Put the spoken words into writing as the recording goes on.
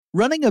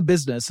Running a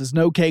business is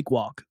no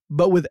cakewalk,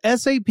 but with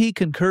SAP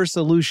Concur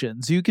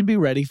Solutions, you can be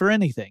ready for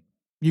anything.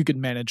 You can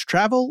manage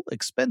travel,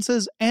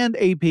 expenses,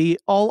 and AP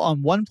all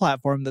on one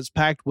platform that's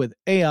packed with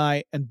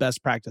AI and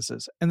best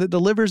practices, and that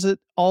delivers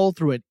it all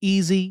through an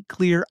easy,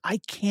 clear, I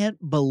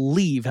can't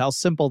believe how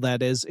simple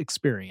that is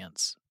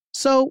experience.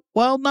 So,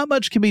 while not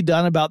much can be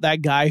done about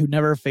that guy who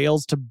never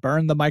fails to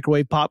burn the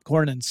microwave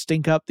popcorn and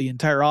stink up the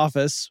entire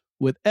office,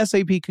 with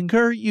SAP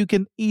Concur, you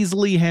can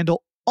easily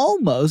handle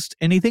almost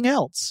anything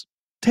else.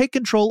 Take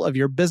control of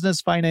your business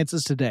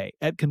finances today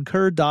at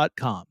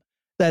Concur.com.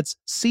 That's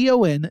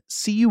CONCUR.com.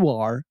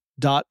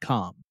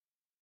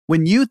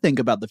 When you think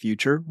about the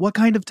future, what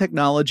kind of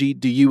technology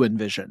do you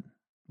envision?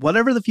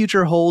 Whatever the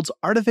future holds,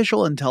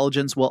 artificial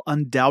intelligence will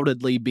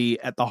undoubtedly be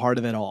at the heart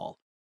of it all.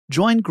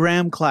 Join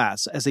Graham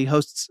Class as he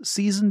hosts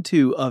Season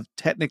 2 of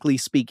Technically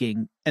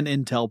Speaking, an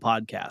Intel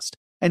podcast,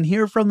 and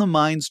hear from the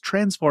minds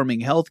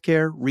transforming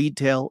healthcare,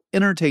 retail,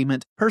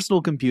 entertainment,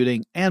 personal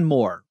computing, and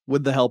more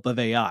with the help of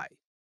AI.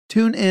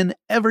 Tune in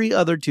every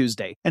other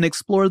Tuesday and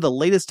explore the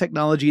latest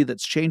technology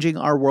that's changing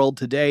our world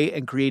today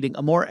and creating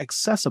a more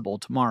accessible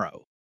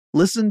tomorrow.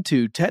 Listen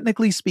to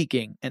Technically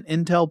Speaking, an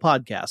Intel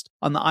podcast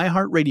on the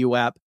iHeartRadio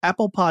app,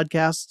 Apple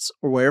Podcasts,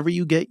 or wherever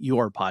you get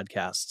your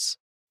podcasts.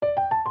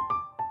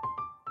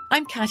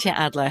 I'm Katya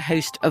Adler,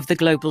 host of The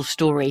Global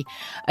Story.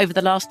 Over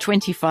the last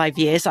 25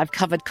 years, I've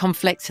covered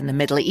conflicts in the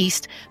Middle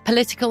East,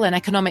 political and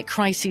economic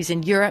crises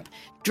in Europe,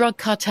 drug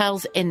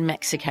cartels in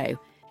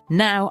Mexico.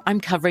 Now I'm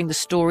covering the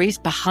stories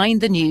behind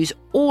the news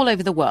all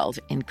over the world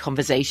in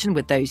conversation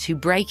with those who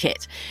break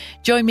it.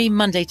 Join me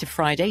Monday to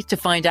Friday to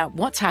find out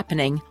what's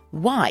happening,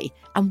 why,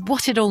 and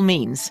what it all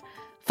means.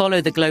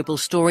 Follow The Global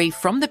Story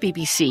from the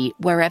BBC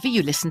wherever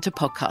you listen to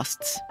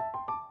podcasts.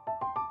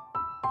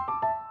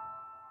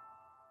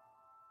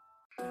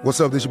 What's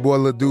up, this your boy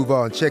Lil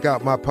Duval, and check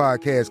out my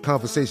podcast,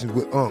 Conversations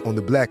with Unc, on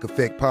the Black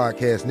Effect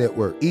Podcast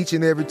Network. Each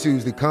and every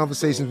Tuesday,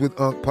 Conversations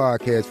with Unc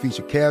podcast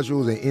feature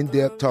casual and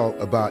in-depth talk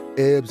about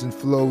ebbs and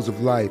flows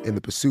of life and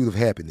the pursuit of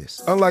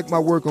happiness. Unlike my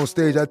work on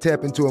stage, I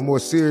tap into a more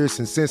serious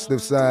and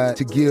sensitive side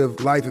to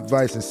give life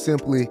advice and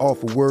simply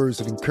offer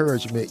words of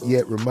encouragement,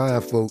 yet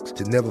remind folks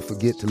to never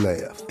forget to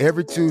laugh.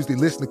 Every Tuesday,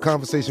 listen to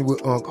Conversation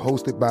with Unc,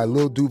 hosted by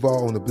Lil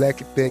Duval on the Black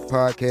Effect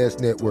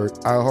Podcast Network,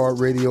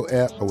 iHeartRadio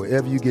app, or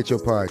wherever you get your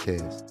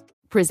podcasts.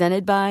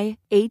 Presented by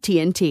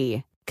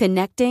AT&T.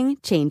 Connecting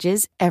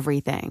changes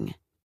everything.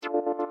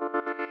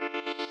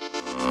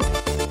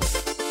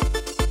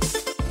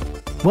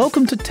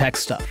 Welcome to Tech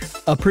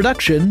Stuff, a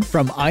production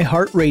from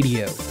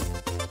iHeartRadio.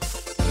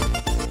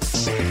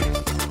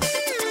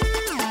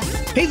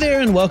 Hey there,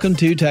 and welcome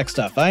to Tech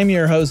Stuff. I'm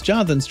your host,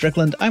 Jonathan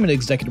Strickland. I'm an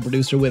executive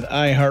producer with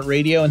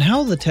iHeartRadio, and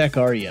how the tech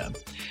are you?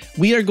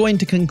 We are going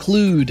to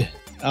conclude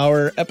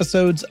our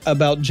episodes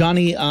about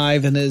Jony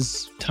Ive and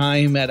his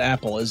time at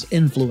Apple, his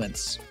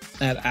influence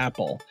at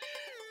Apple.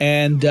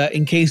 And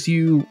in case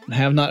you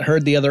have not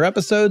heard the other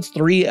episodes,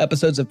 3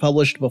 episodes have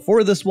published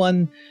before this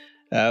one.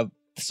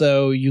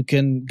 So you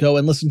can go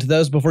and listen to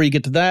those before you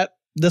get to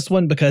this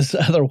one, because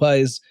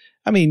otherwise,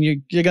 I mean,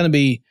 you're going to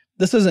be,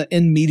 this isn't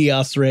in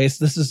medias res,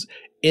 this is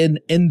in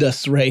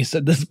indus res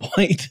at this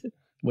point,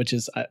 which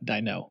is, I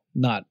know,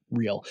 not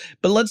real.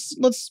 But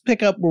let's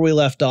pick up where we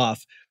left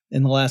off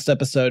in the last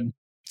episode.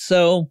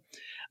 So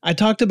I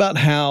talked about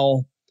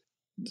how,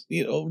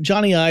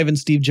 Jony Ive and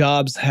Steve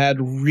Jobs had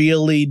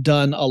really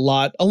done a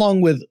lot,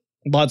 along with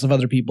lots of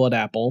other people at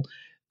Apple,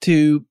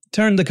 to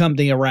turn the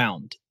company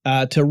around,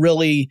 to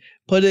really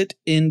put it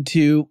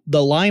into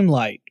the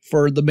limelight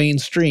for the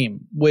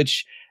mainstream,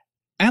 which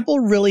Apple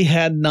really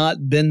had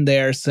not been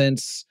there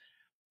since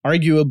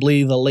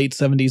arguably the late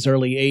 70s,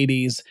 early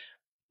 80s,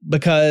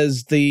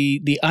 because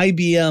the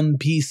IBM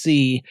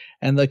PC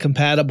and the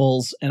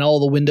compatibles and all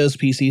the Windows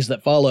PCs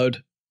that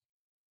followed,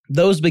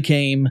 those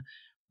became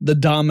the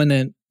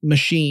dominant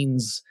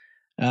machines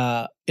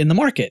in the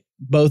market,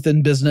 both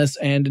in business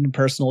and in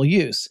personal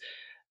use.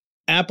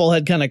 Apple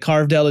had kind of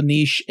carved out a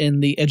niche in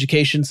the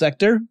education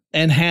sector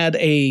and had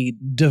a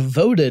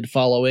devoted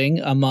following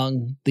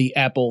among the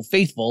Apple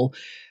faithful,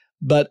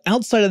 but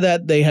outside of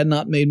that, they had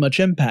not made much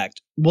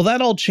impact. Well,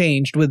 that all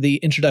changed with the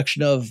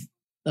introduction of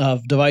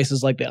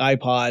devices like the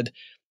iPod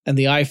and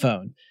the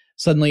iPhone.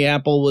 Suddenly,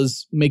 Apple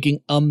was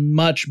making a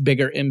much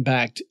bigger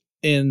impact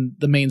in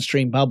the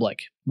mainstream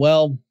public.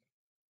 Well,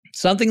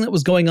 something that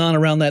was going on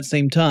around that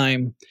same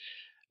time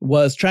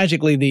was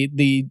tragically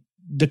the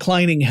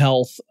declining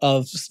health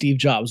of Steve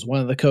Jobs,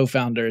 one of the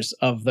co-founders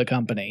of the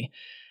company.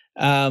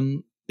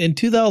 In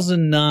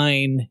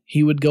 2009,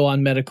 he would go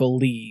on medical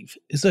leave.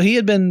 So he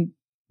had been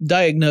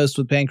diagnosed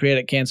with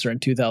pancreatic cancer in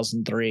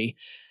 2003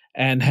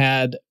 and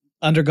had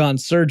undergone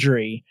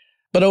surgery.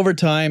 But over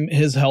time,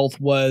 his health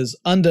was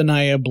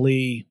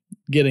undeniably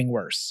getting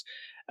worse.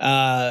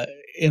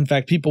 In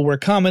fact, people were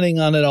commenting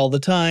on it all the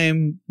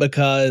time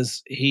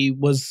because he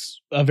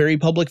was a very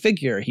public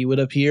figure. He would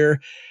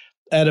appear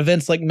at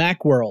events like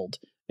Macworld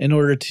in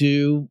order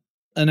to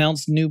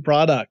announce new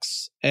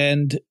products.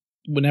 And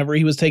whenever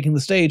he was taking the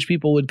stage,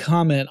 people would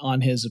comment on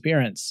his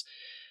appearance.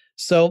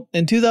 So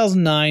in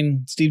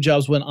 2009, Steve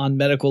Jobs went on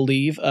medical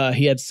leave.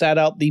 He had sat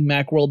out the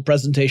Macworld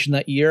presentation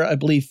that year. I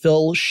believe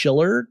Phil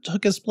Schiller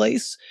took his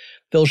place.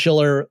 Phil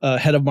Schiller,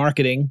 head of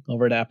marketing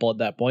over at Apple at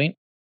that point.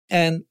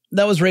 And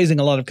that was raising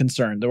a lot of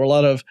concern. There were a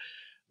lot of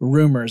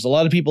rumors, a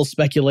lot of people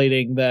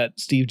speculating that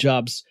Steve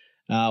Jobs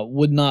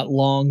would not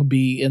long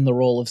be in the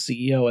role of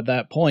CEO at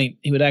that point.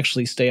 He would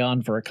actually stay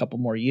on for a couple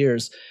more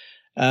years.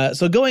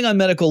 So going on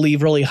medical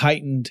leave really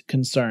heightened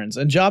concerns.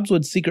 And Jobs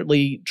would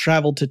secretly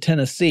travel to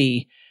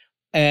Tennessee,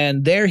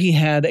 and there he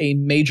had a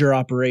major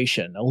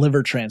operation, a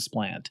liver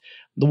transplant.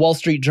 The Wall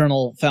Street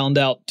Journal found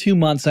out 2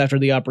 months after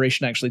the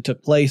operation actually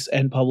took place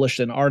and published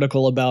an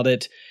article about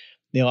it.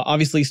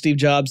 Obviously Steve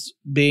Jobs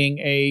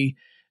being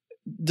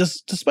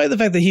despite the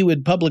fact that he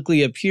would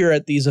publicly appear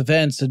at these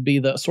events and be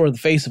the sort of the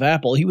face of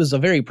Apple, he was a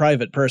very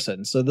private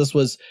person. So this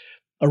was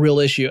a real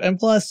issue. And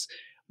plus,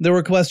 there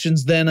were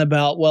questions then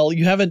about, well,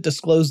 you haven't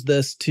disclosed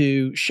this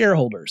to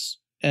shareholders,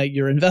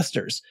 your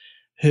investors,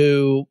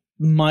 who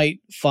might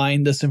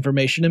find this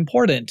information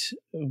important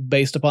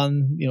based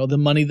upon, the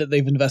money that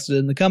they've invested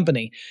in the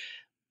company,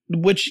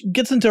 which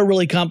gets into a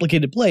really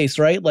complicated place,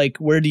 right? Like,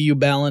 where do you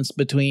balance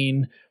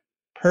between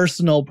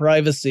personal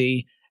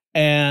privacy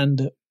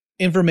and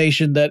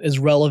information that is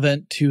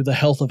relevant to the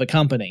health of a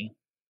company?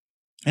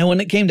 And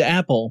when it came to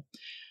Apple,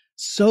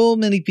 so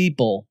many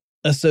people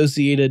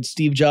associated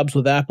Steve Jobs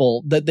with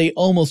Apple that they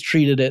almost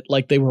treated it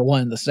like they were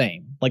one and the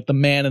same, like the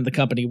man and the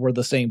company were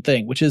the same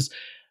thing, which is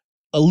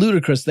a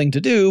ludicrous thing to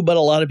do, but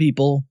a lot of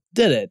people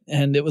did it.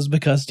 And it was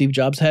because Steve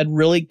Jobs had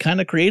really kind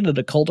of created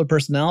a cult of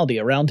personality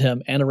around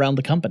him and around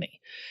the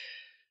company.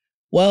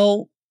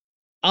 Well,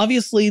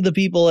 obviously the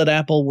people at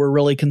Apple were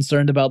really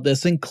concerned about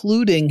this,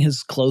 including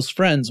his close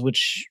friends,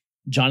 which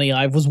Johnny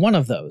Ive was one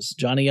of those.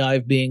 Johnny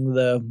Ive being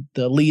the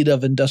lead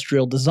of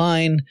industrial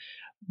design.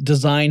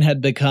 Design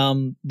had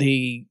become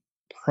the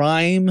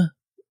prime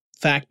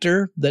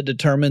factor that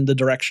determined the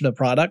direction of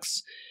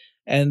products.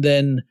 And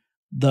then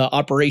the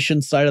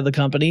operations side of the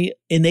company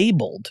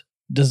enabled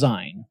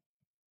design.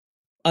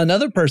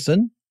 Another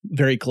person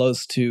very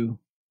close to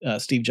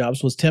Steve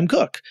Jobs was Tim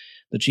Cook,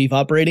 the chief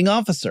operating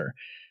officer.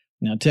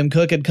 Now, Tim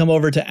Cook had come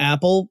over to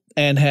Apple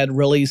and had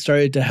really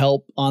started to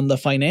help on the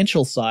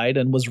financial side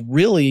and was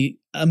really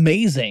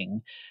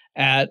amazing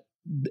at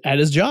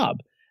his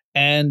job.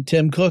 And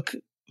Tim Cook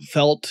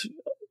felt,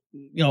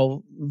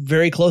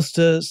 very close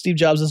to Steve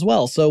Jobs as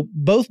well. So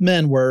both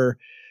men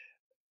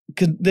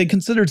they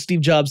considered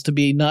Steve Jobs to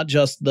be not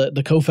just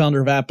the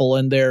co-founder of Apple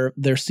and their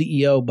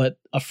CEO, but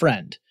a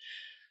friend.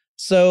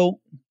 So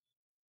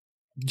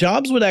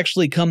Jobs would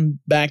actually come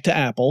back to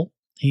Apple.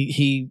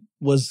 He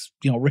was,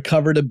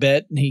 recovered a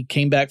bit, and he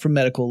came back from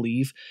medical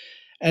leave,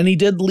 and he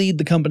did lead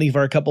the company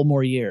for a couple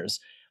more years.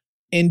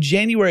 In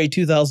January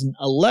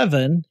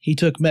 2011, he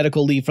took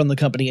medical leave from the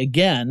company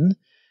again,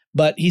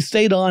 but he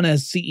stayed on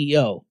as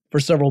CEO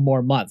for several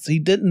more months. He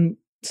didn't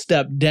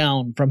step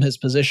down from his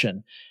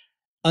position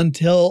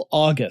until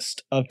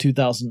August of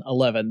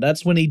 2011.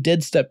 That's when he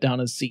did step down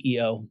as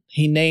CEO.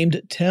 He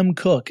named Tim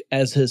Cook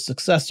as his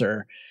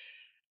successor,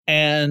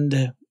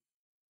 and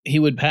he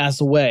would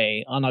pass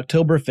away on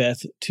October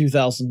 5th,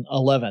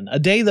 2011, a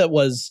day that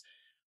was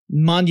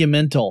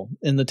monumental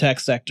in the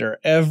tech sector.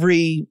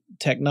 Every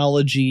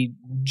technology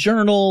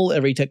journal,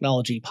 every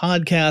technology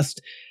podcast,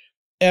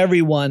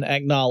 everyone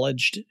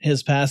acknowledged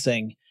his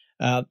passing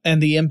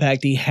and the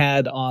impact he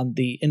had on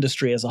the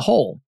industry as a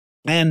whole.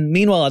 And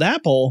meanwhile, at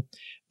Apple,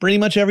 pretty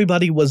much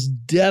everybody was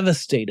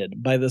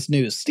devastated by this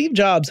news. Steve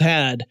Jobs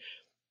had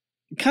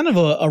kind of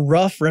a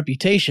rough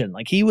reputation.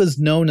 Like, he was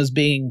known as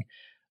being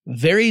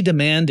very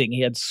demanding.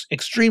 He had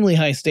extremely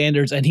high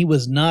standards, and he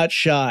was not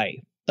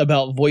shy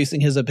about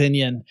voicing his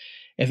opinion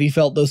if he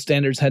felt those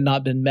standards had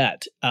not been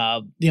met.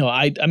 I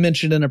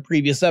mentioned in a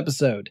previous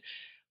episode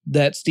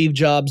that Steve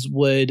Jobs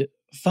would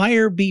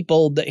fire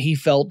people that he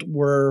felt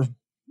were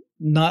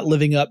not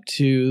living up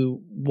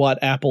to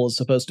what Apple is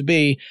supposed to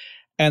be,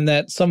 and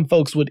that some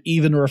folks would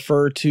even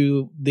refer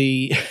to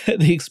the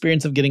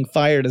experience of getting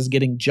fired as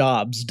getting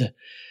jobsed,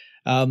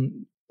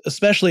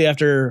 especially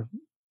after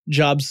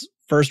Jobs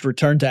first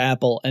returned to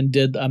Apple and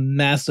did a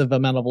massive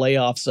amount of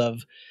layoffs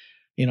of,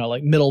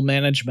 middle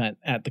management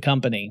at the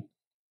company.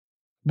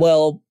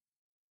 Well,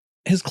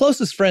 his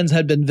closest friends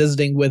had been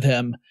visiting with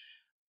him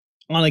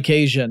on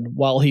occasion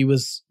while he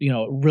was,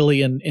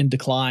 really in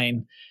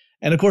decline.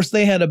 And of course,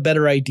 they had a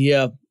better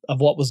idea of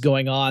what was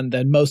going on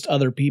than most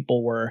other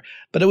people were,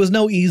 but it was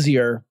no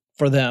easier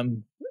for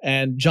them.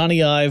 And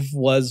Johnny Ive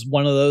was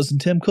one of those,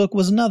 and Tim Cook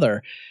was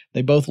another.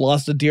 They both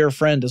lost a dear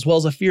friend as well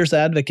as a fierce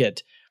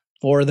advocate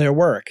for their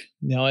work.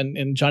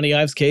 In Johnny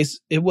Ive's case,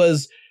 it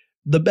was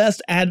the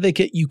best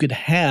advocate you could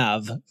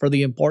have for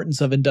the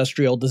importance of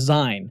industrial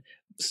design.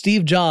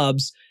 Steve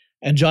Jobs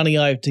and Johnny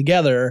Ive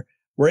together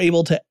were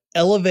able to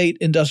elevate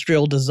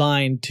industrial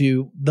design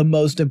to the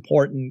most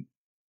important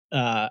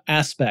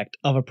aspect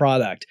of a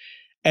product.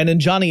 And in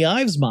Johnny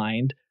Ive's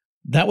mind,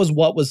 that was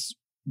what was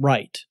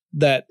right,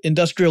 that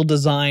industrial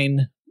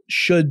design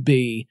should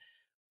be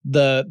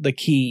the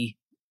key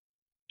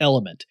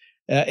element.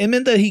 It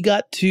meant that he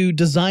got to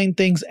design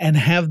things and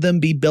have them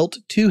be built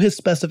to his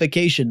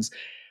specifications,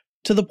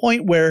 to the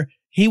point where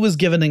he was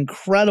given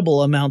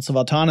incredible amounts of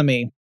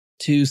autonomy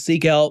to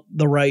seek out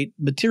the right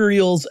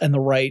materials and the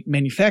right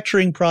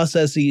manufacturing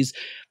processes.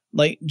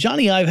 Like,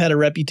 Jony Ive had a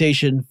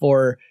reputation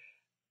for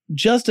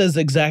just as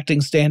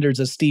exacting standards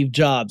as Steve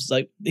Jobs.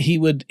 Like, he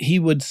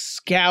would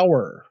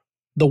scour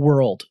the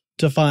world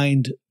to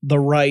find the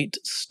right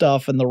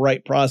stuff and the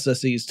right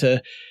processes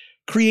to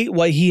create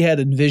what he had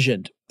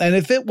envisioned. And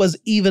if it was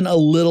even a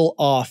little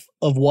off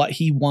of what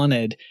he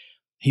wanted,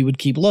 he would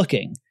keep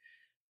looking.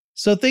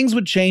 So things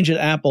would change at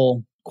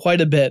Apple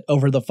quite a bit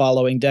over the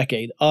following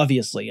decade,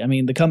 obviously. I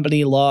mean, the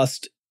company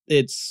lost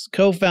its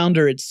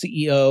co-founder, its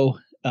CEO,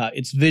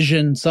 its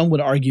vision, some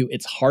would argue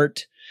its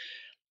heart.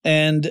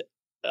 And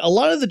a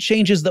lot of the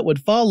changes that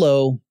would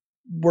follow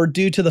were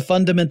due to the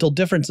fundamental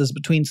differences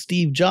between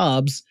Steve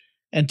Jobs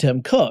and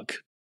Tim Cook.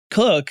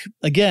 Cook,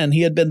 again,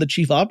 he had been the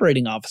chief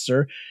operating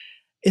officer,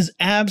 is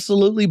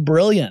absolutely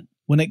brilliant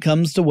when it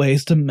comes to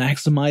ways to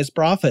maximize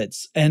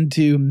profits and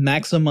to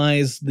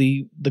maximize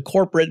the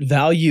corporate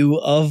value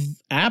of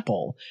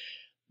Apple.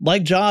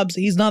 Like Jobs,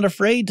 he's not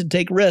afraid to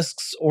take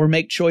risks or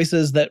make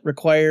choices that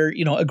require,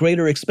 a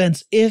greater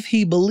expense if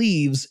he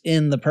believes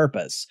in the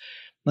purpose.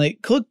 Like,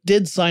 Cook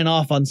did sign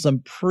off on some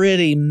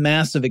pretty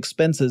massive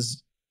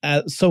expenses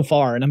so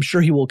far, and I'm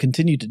sure he will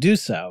continue to do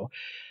so.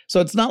 So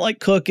it's not like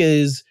Cook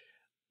is,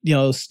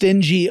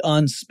 stingy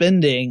on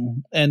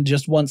spending and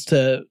just wants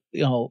to,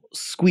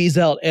 squeeze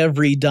out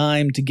every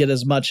dime to get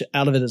as much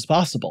out of it as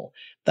possible.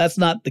 That's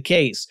not the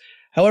case.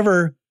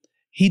 However,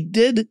 he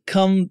did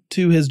come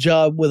to his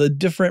job with a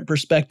different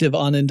perspective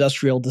on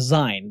industrial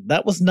design.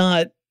 That was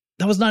not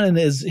in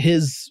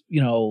his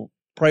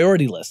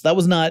priority list. That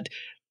was not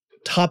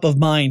top of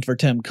mind for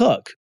Tim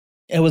Cook.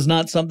 It was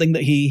not something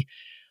that he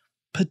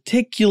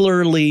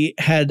particularly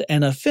had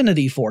an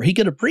affinity for. He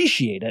could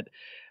appreciate it,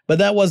 but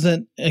that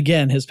wasn't,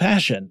 again, his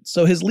passion.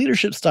 So his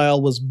leadership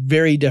style was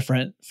very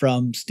different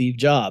from Steve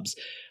Jobs.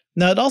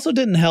 Now, it also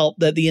didn't help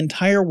that the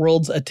entire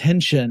world's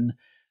attention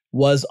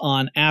was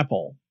on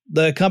Apple.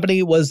 The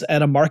company was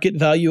at a market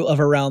value of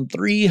around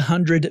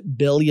 $300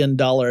 billion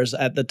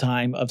at the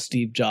time of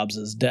Steve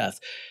Jobs' death,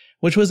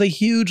 which was a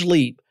huge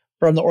leap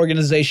from the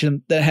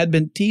organization that had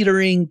been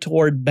teetering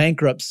toward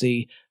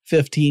bankruptcy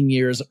 15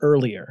 years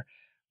earlier,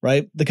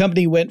 right? The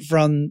company went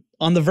from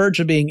on the verge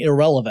of being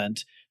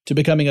irrelevant to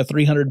becoming a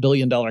 $300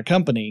 billion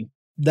company.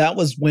 That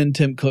was when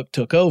Tim Cook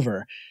took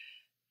over.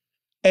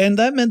 And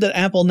that meant that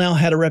Apple now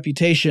had a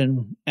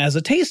reputation as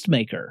a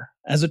tastemaker,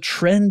 as a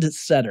trend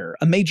setter,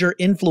 a major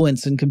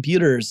influence in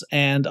computers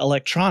and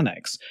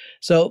electronics.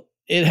 So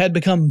it had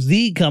become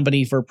the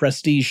company for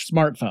prestige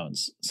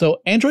smartphones.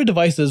 So Android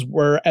devices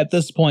were at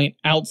this point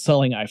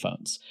outselling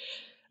iPhones.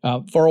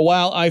 For a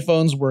while,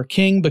 iPhones were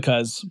king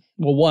because,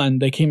 well, one,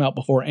 they came out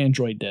before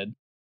Android did.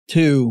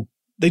 Two,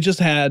 they just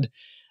had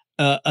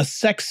a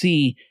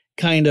sexy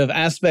kind of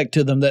aspect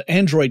to them that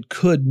Android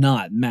could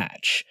not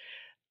match.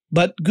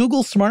 But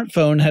Google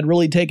smartphone had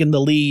really taken the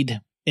lead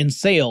in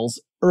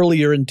sales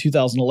earlier in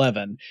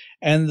 2011.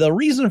 And the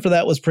reason for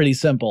that was pretty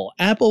simple.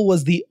 Apple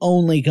was the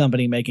only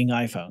company making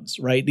iPhones,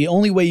 right? The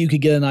only way you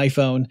could get an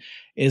iPhone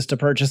is to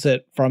purchase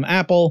it from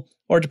Apple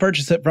or to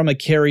purchase it from a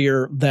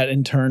carrier that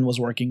in turn was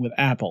working with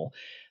Apple.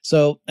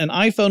 So an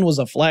iPhone was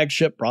a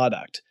flagship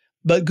product.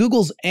 But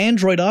Google's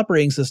Android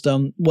operating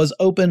system was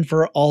open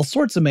for all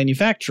sorts of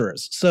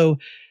manufacturers. So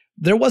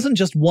there wasn't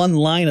just one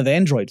line of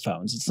Android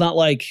phones. It's not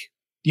like,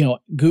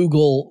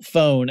 Google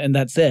phone and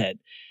that's it.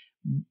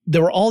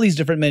 There were all these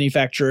different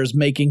manufacturers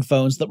making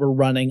phones that were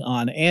running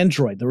on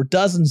Android. There were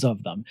dozens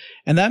of them.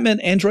 And that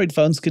meant Android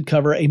phones could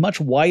cover a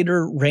much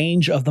wider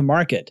range of the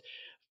market.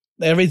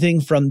 Everything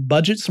from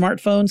budget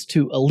smartphones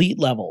to elite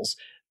levels.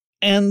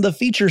 And the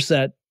feature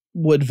set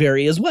would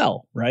vary as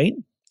well, right?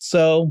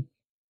 So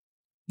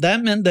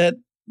that meant that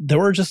there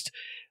were just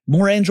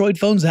more Android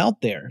phones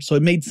out there. So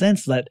it made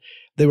sense that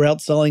they were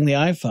outselling the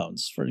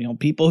iPhones. For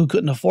people who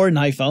couldn't afford an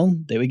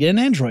iPhone, they would get an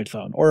Android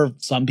phone. Or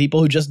some people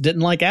who just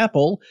didn't like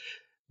Apple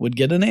would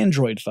get an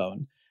Android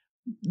phone.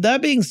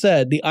 That being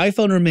said, the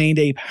iPhone remained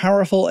a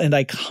powerful and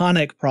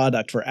iconic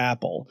product for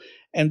Apple.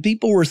 And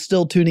people were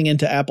still tuning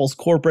into Apple's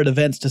corporate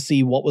events to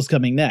see what was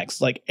coming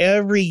next. Like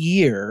every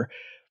year,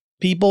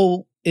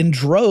 people in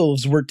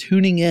droves were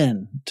tuning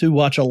in to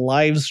watch a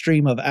live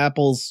stream of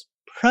Apple's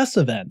press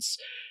events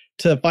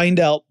to find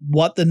out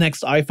what the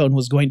next iPhone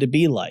was going to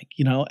be like,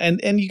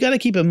 and you got to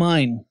keep in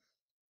mind,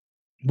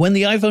 when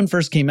the iPhone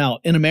first came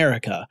out in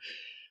America,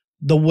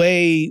 the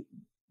way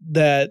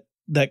that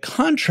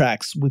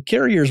contracts with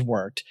carriers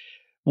worked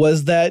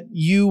was that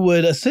you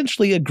would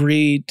essentially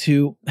agree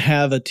to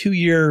have a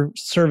 2-year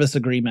service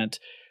agreement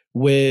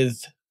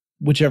with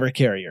whichever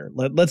carrier.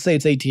 Let's say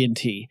it's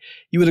AT&T.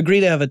 You would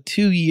agree to have a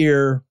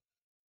 2-year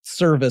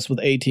service with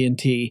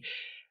AT&T.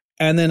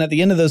 And then at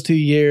the end of those 2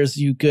 years,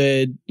 you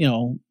could,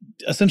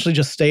 essentially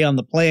just stay on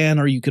the plan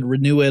or you could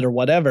renew it or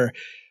whatever.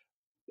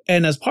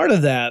 And as part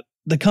of that,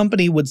 the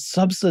company would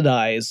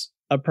subsidize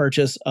a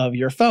purchase of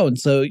your phone.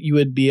 So you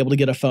would be able to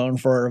get a phone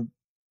for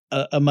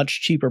a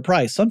much cheaper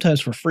price,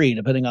 sometimes for free,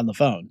 depending on the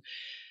phone.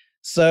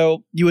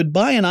 So you would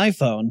buy an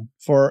iPhone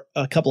for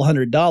a couple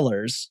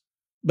 $100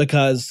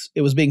 because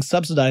it was being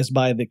subsidized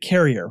by the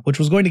carrier, which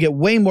was going to get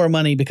way more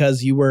money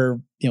because you were,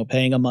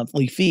 paying a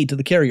monthly fee to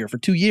the carrier for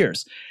 2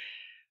 years.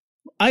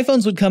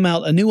 iPhones would come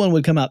out, a new one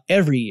would come out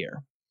every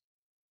year.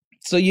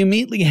 So you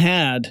immediately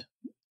had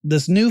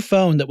this new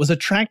phone that was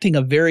attracting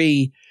a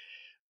very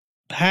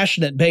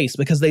passionate base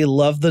because they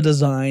loved the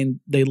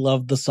design, they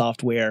loved the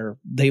software,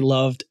 they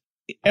loved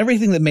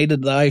everything that made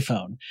it the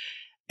iPhone.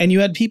 And you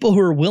had people who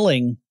were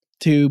willing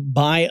to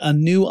buy a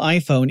new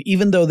iPhone,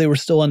 even though they were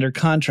still under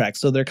contract.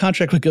 So their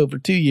contract would go for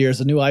 2 years.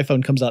 A new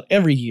iPhone comes out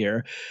every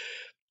year.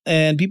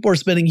 And people were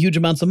spending huge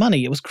amounts of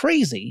money. It was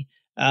crazy.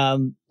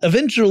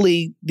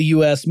 Eventually, the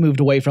U.S. moved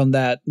away from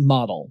that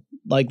model.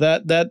 Like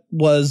that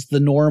was the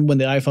norm when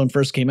the iPhone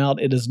first came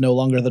out. It is no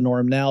longer the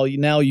norm now.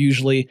 Now,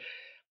 usually,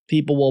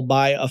 people will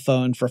buy a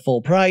phone for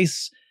full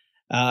price,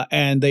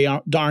 and they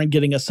aren't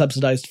getting a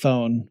subsidized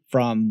phone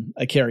from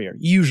a carrier.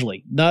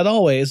 Usually, not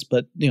always,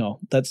 but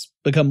that's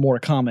become more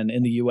common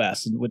in the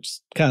U.S., which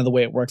is kind of the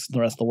way it works in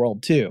the rest of the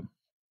world too.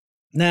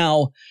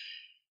 Now,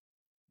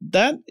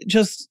 that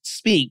just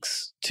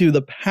speaks to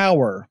the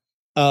power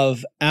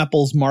of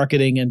Apple's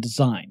marketing and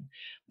design,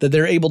 that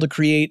they're able to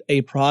create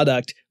a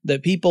product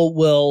that people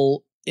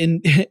will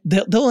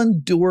they'll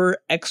endure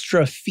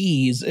extra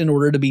fees in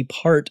order to be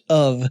part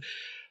of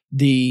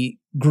the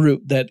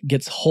group that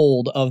gets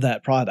hold of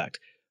that product.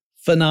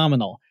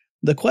 Phenomenal.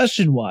 The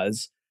question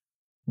was,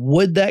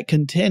 would that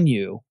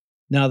continue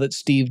now that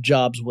Steve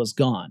Jobs was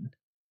gone?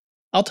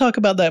 I'll talk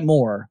about that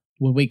more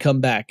when we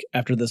come back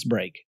after this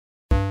break.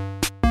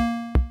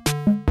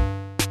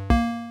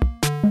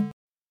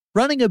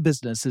 Running a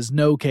business is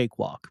no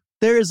cakewalk.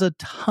 There is a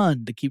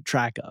ton to keep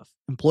track of.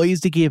 Employees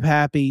to keep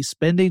happy,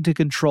 spending to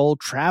control,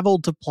 travel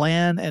to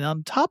plan, and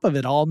on top of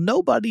it all,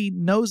 nobody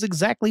knows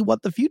exactly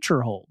what the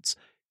future holds.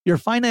 Your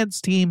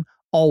finance team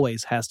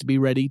always has to be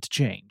ready to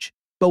change.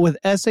 But with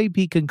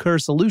SAP Concur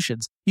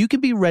Solutions, you can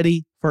be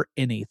ready for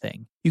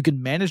anything. You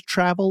can manage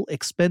travel,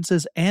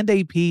 expenses, and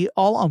AP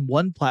all on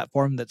one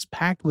platform that's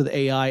packed with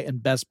AI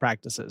and best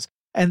practices,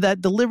 and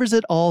that delivers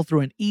it all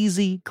through an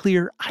easy,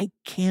 clear, I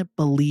can't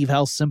believe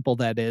how simple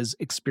that is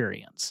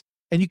experience.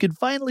 And you can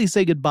finally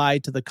say goodbye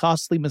to the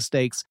costly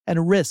mistakes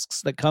and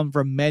risks that come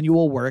from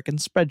manual work and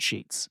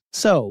spreadsheets.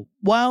 So,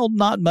 while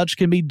not much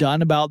can be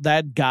done about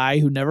that guy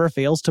who never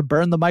fails to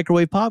burn the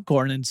microwave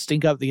popcorn and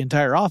stink up the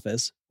entire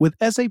office, with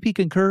SAP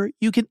Concur,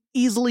 you can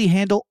easily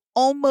handle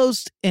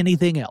almost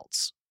anything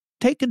else.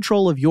 Take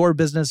control of your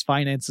business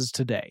finances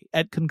today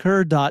at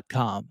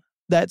concur.com.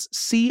 That's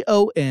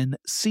CONCUR.com.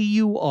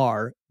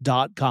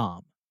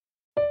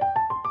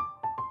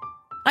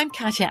 I'm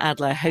Katya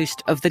Adler,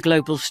 host of The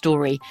Global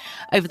Story.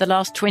 Over the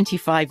last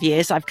 25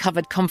 years, I've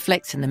covered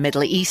conflicts in the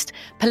Middle East,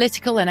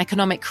 political and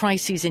economic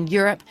crises in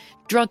Europe,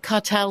 drug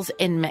cartels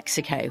in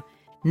Mexico.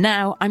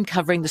 Now I'm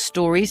covering the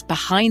stories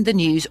behind the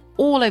news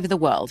all over the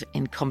world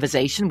in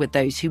conversation with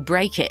those who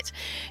break it.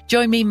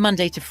 Join me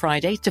Monday to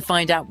Friday to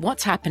find out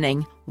what's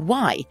happening,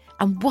 why,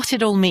 and what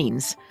it all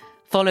means.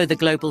 Follow The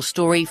Global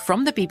Story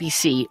from the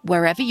BBC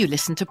wherever you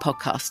listen to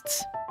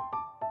podcasts.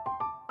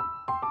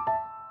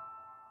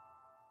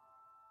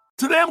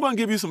 Today I'm going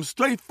to give you some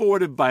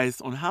straightforward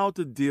advice on how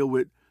to deal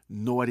with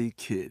naughty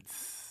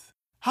kids.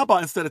 How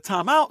about instead of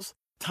timeouts,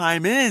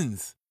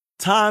 time-ins?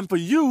 Time for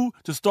you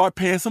to start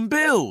paying some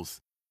bills.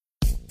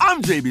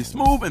 I'm JB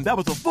Smoove, and that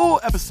was a full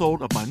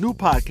episode of my new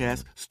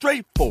podcast,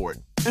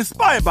 Straightforward,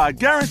 inspired by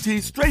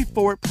guaranteed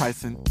straightforward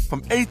pricing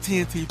from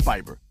AT&T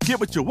Fiber. Get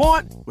what you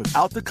want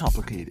without the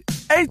complicated.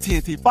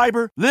 AT&T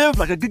Fiber, live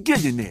like a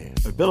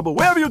gigillionaire. Available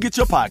wherever you get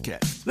your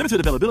podcast. Limited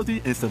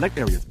availability in select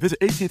areas. Visit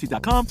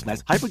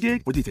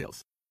AT&T.com/hypergig for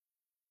details.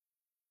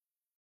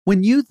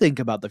 When you think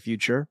about the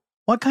future,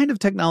 what kind of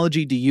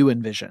technology do you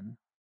envision?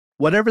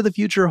 Whatever the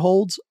future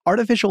holds,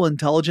 artificial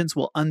intelligence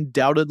will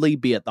undoubtedly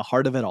be at the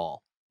heart of it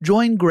all.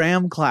 Join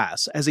Graham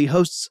Class as he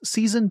hosts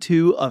Season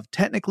 2 of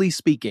Technically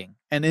Speaking,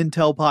 an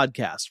Intel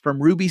podcast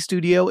from Ruby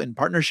Studio in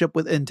partnership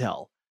with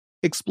Intel.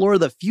 Explore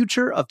the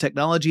future of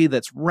technology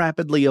that's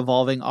rapidly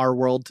evolving our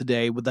world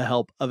today with the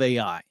help of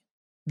AI.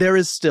 There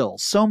is still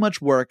so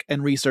much work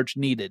and research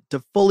needed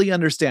to fully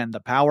understand the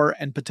power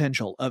and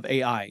potential of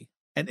AI,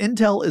 and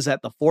Intel is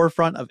at the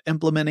forefront of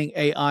implementing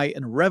AI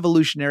in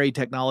revolutionary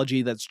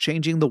technology that's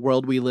changing the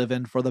world we live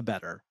in for the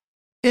better.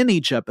 In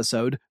each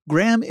episode,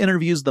 Graham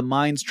interviews the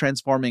minds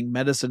transforming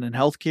medicine and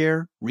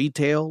healthcare,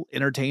 retail,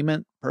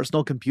 entertainment,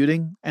 personal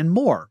computing, and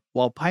more,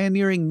 while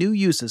pioneering new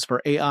uses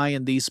for AI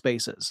in these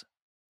spaces.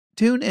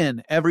 Tune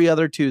in every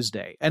other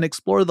Tuesday and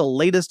explore the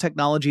latest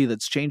technology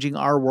that's changing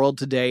our world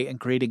today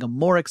and creating a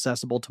more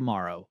accessible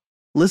tomorrow.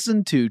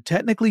 Listen to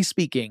Technically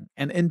Speaking,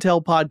 an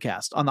Intel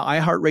podcast on the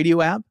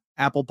iHeartRadio app,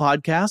 Apple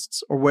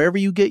Podcasts, or wherever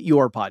you get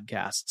your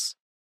podcasts.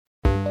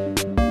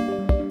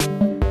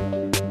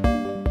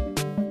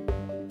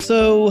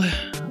 So,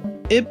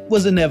 it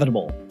was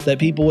inevitable that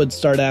people would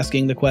start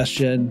asking the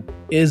question,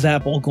 is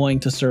Apple going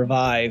to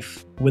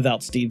survive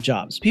without Steve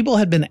Jobs? People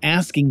had been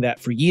asking that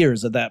for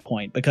years at that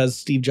point because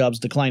Steve Jobs'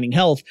 declining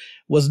health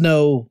was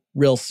no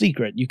real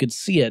secret. You could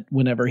see it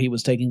whenever he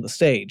was taking the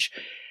stage.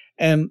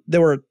 And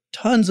there were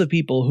tons of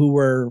people who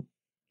were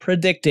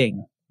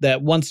predicting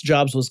that once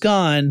Jobs was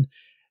gone,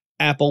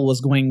 Apple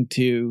was going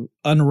to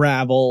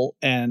unravel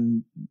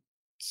and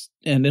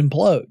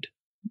implode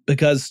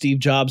because Steve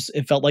Jobs,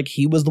 it felt like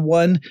he was the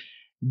one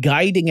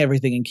guiding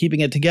everything and keeping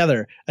it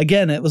together.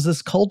 Again, it was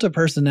this cult of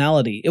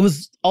personality. It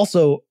was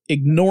also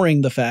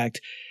ignoring the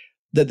fact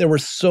that there were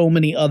so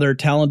many other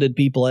talented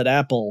people at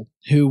Apple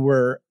who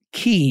were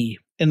key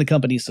in the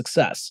company's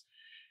success.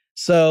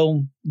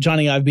 So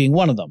Jony Ive being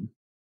one of them.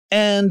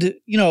 And,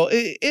 you know,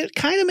 it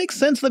kind of makes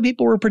sense that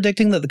people were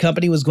predicting that the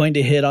company was going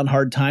to hit on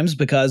hard times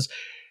because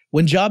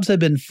when Jobs had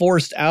been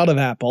forced out of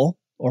Apple,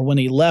 or when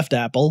he left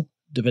Apple,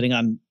 depending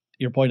on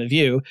your point of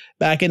view,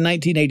 back in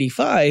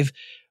 1985,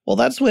 well,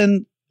 that's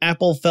when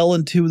Apple fell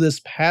into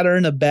this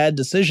pattern of bad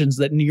decisions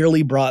that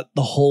nearly brought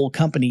the whole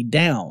company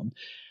down.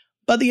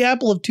 But the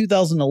Apple of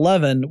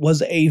 2011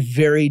 was a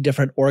very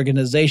different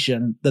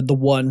organization than the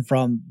one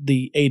from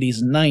the 80s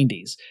and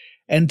 90s.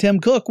 And Tim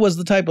Cook was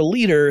the type of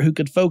leader who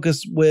could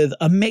focus with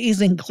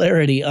amazing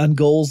clarity on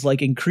goals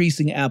like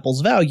increasing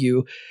Apple's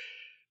value,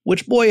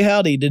 which, boy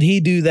howdy, did he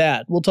do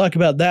that. We'll talk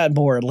about that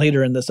more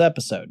later in this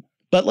episode.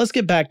 But let's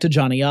get back to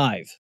Jony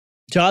Ive.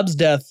 Jobs'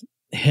 death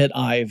hit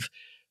Ive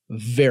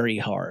very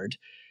hard.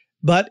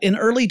 But in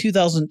early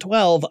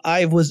 2012,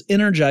 Ive was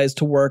energized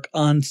to work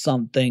on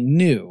something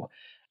new.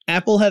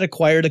 Apple had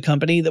acquired a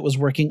company that was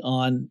working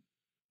on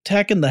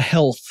tech in the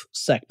health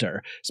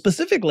sector.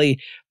 Specifically,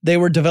 they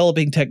were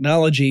developing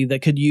technology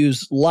that could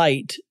use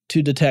light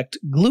to detect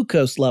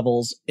glucose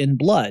levels in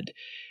blood,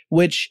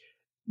 which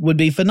would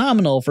be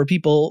phenomenal for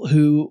people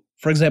who,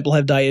 for example,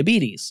 have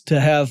diabetes, to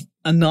have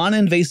a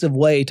non-invasive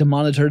way to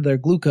monitor their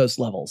glucose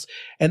levels.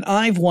 And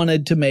Ive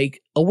wanted to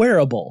make a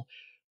wearable,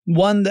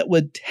 one that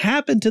would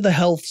tap into the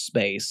health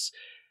space,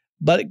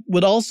 but it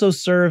would also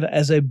serve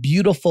as a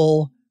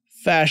beautiful,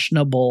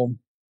 fashionable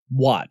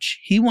watch.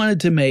 He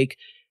wanted to make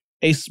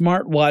a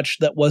smartwatch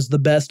that was the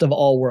best of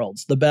all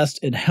worlds, the best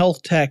in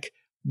health tech,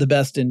 the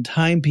best in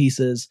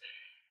timepieces,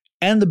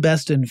 and the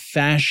best in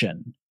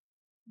fashion.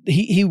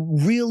 He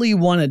really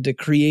wanted to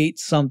create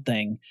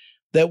something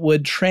that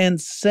would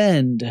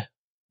transcend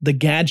the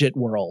gadget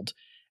world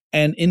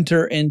and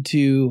enter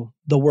into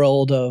the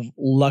world of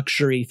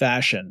luxury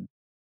fashion.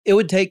 It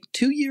would take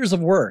 2 years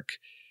of work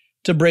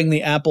to bring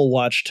the Apple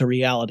Watch to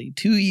reality.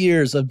 2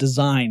 years of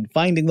design,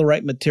 finding the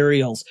right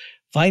materials,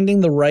 finding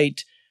the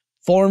right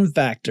form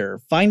factor,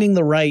 finding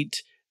the right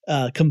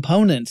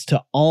components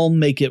to all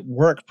make it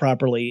work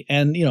properly,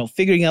 and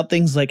figuring out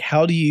things like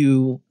how do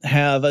you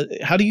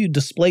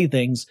display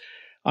things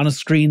on a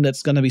screen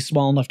that's going to be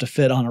small enough to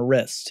fit on a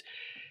wrist.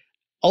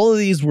 All of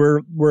these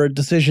were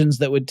decisions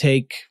that would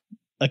take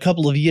a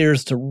couple of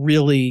years to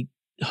really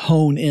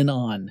hone in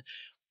on.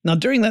 Now,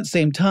 during that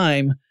same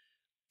time,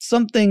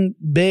 something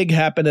big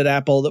happened at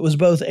Apple that was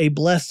both a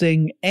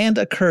blessing and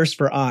a curse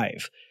for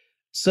Ive.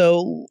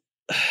 So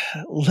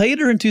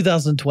later in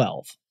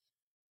 2012,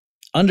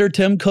 under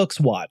Tim Cook's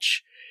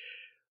watch,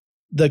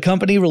 the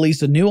company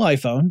released a new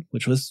iPhone,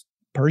 which was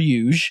per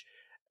usual,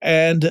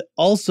 and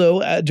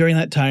also during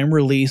that time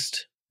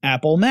released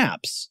Apple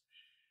Maps.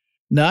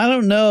 Now, I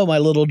don't know, my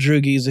little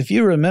droogies, if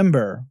you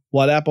remember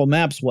what Apple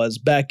Maps was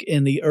back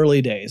in the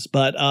early days,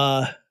 but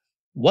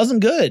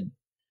wasn't good.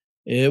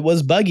 It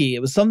was buggy. It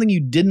was something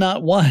you did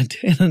not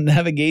want in a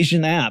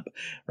navigation app,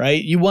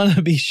 right? You want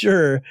to be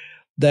sure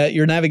that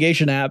your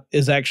navigation app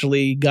is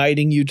actually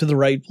guiding you to the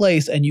right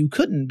place, and you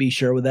couldn't be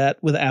sure with that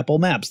with Apple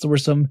Maps. There were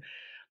some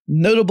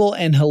notable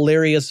and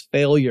hilarious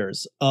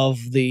failures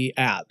of the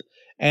app,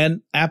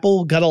 and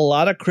Apple got a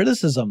lot of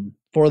criticism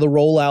for the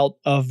rollout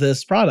of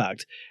this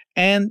product.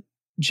 And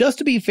just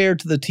to be fair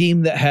to the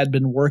team that had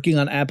been working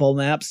on Apple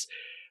Maps,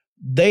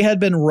 they had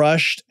been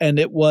rushed and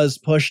it was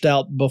pushed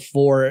out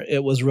before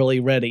it was really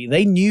ready.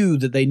 They knew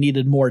that they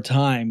needed more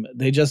time.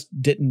 They just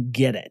didn't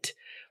get it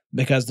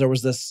because there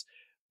was this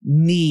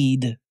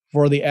need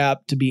for the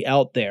app to be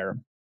out there.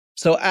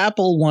 So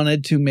Apple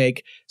wanted to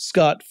make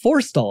Scott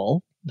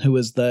Forstall, who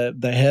is the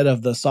head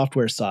of the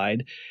software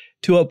side,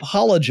 to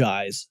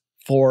apologize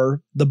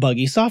for the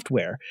buggy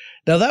software.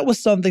 Now, that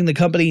was something the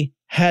company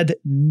had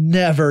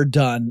never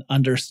done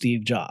under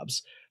Steve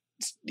Jobs.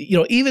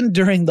 Even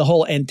during the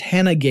whole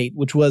antenna gate,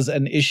 which was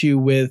an issue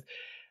with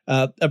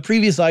a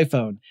previous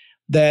iPhone,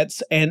 that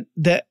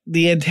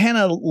the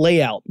antenna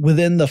layout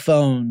within the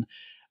phone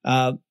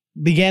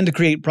began to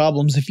create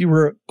problems if you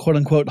were, quote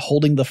unquote,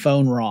 holding the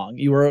phone wrong.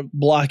 You were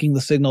blocking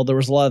the signal. There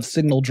was a lot of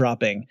signal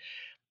dropping.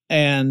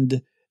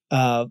 And,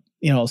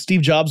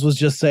 Steve Jobs was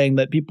just saying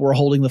that people were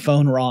holding the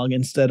phone wrong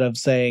instead of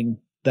saying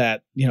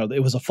that,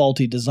 it was a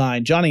faulty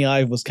design. Jony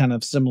Ive was kind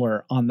of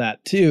similar on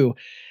that too.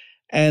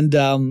 And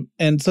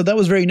so that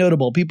was very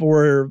notable. People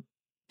were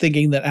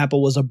thinking that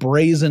Apple was a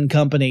brazen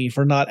company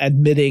for not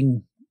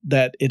admitting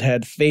that it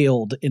had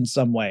failed in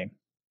some way.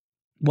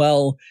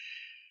 Well,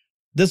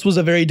 This was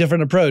a very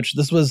different approach.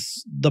 This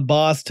was the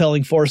boss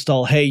telling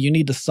Forstall, hey, you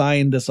need to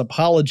sign this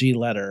apology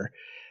letter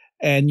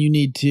and you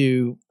need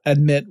to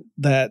admit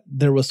that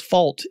there was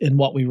fault in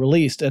what we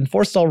released. And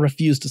Forstall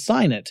refused to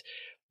sign it.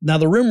 Now,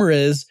 the rumor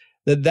is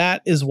that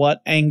that is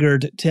what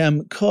angered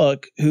Tim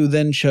Cook, who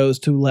then chose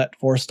to let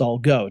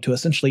Forstall go, to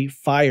essentially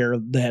fire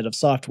the head of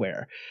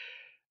software.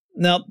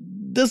 Now,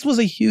 this was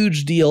a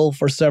huge deal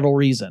for several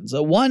reasons.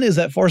 One is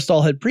that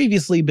Forstall had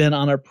previously been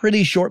on a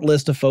pretty short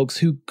list of folks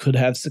who could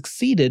have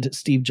succeeded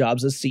Steve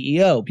Jobs as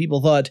CEO.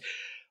 People thought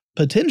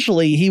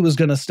potentially he was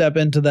going to step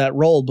into that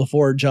role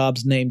before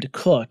Jobs named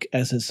Cook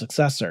as his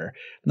successor.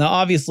 Now,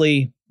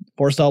 obviously,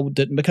 Forstall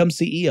didn't become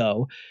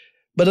CEO,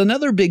 but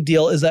another big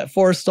deal is that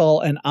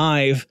Forstall and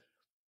Ive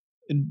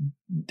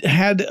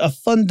had a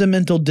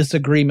fundamental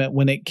disagreement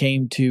when it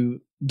came to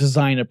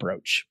design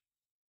approach,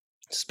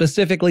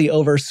 specifically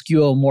over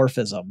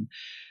skeuomorphism.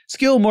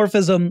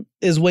 Skeuomorphism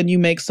is when you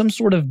make some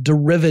sort of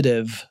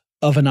derivative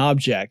of an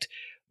object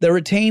that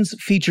retains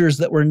features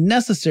that were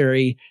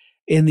necessary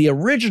in the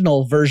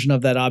original version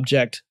of that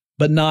object,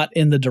 but not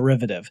in the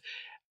derivative.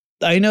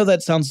 I know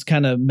that sounds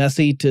kind of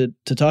messy to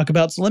talk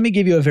about, so let me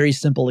give you a very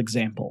simple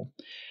example.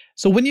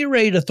 So when you're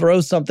ready to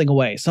throw something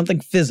away, something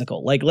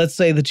physical, like let's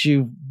say that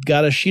you've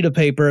got a sheet of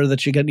paper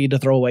that you need to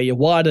throw away, you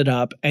wad it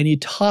up, and you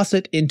toss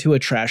it into a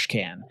trash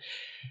can.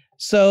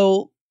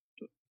 So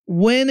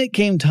when it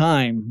came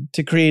time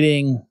to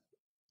creating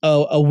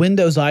a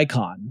Windows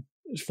icon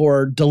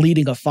for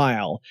deleting a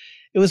file,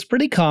 it was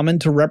pretty common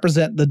to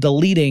represent the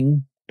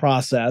deleting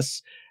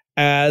process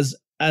as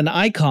an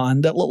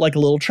icon that looked like a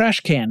little trash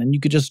can. And you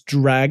could just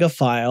drag a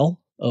file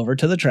over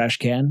to the trash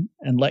can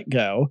and let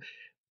go,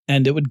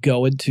 and it would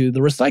go into the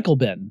recycle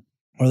bin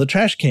or the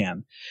trash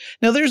can.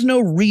 Now, there's no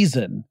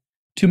reason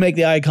to make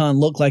the icon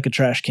look like a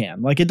trash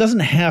can. Like, it doesn't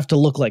have to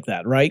look like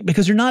that, right?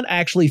 Because you're not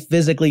actually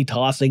physically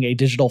tossing a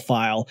digital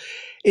file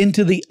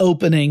into the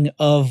opening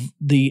of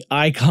the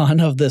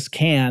icon of this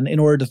can in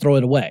order to throw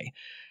it away.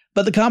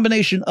 But the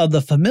combination of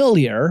the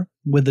familiar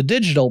with the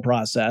digital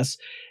process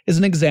is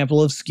an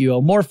example of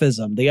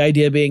skeuomorphism. The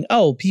idea being,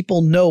 oh,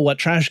 people know what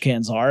trash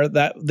cans are,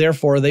 that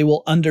therefore they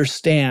will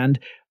understand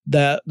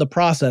the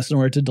process in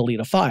order to delete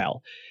a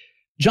file.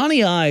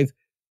 Jony Ive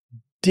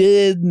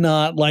did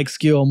not like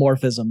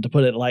skeuomorphism, to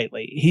put it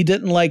lightly. He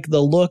didn't like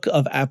the look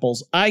of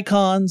Apple's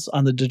icons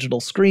on the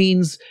digital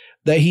screens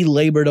that he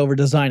labored over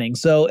designing.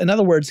 So, in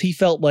other words, he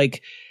felt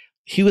like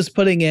he was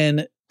putting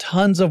in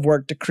tons of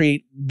work to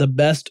create the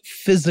best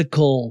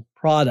physical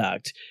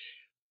product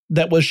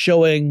that was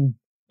showing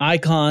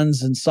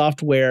icons and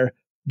software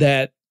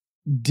that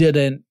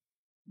didn't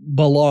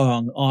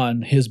belong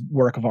on his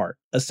work of art,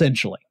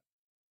 essentially.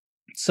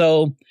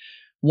 So,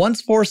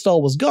 once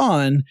Forstall was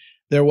gone,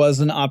 there was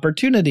an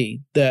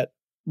opportunity that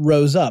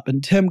rose up,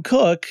 and Tim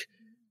Cook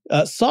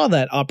saw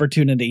that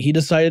opportunity. He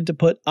decided to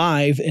put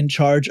Ive in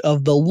charge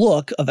of the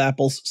look of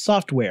Apple's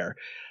software.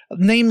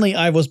 Namely,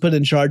 Ive was put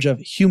in charge of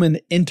human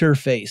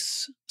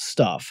interface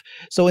stuff.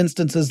 So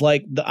instances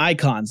like the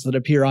icons that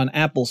appear on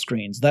Apple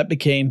screens, that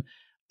became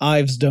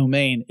Ive's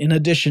domain, in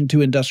addition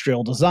to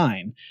industrial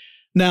design.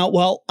 Now,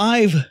 while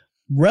Ive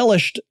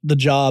relished the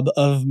job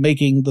of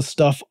making the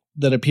stuff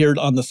that appeared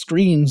on the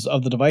screens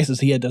of the devices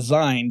he had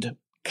designed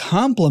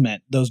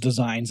complement those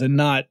designs and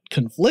not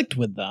conflict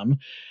with them,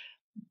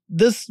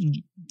 this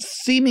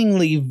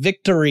seemingly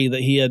victory that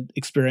he had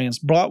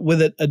experienced brought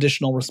with it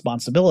additional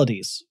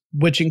responsibilities,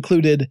 which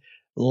included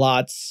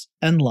lots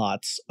and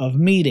lots of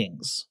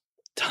meetings,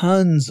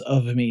 tons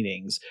of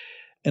meetings.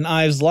 And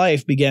Ive's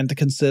life began to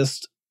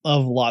consist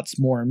of lots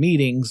more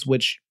meetings,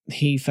 which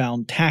he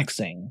found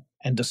taxing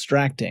and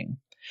distracting.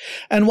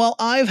 And while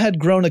Ive had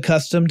grown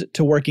accustomed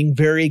to working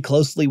very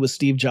closely with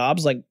Steve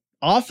Jobs, like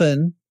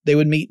often they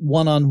would meet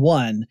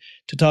one-on-one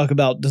to talk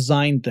about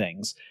design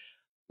things.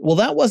 Well,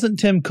 that wasn't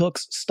Tim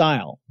Cook's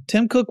style.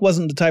 Tim Cook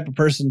wasn't the type of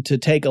person to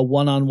take a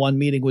one-on-one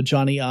meeting with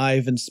Jony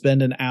Ive and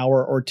spend an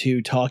hour or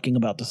two talking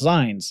about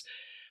designs.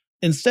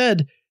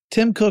 Instead,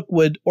 Tim Cook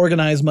would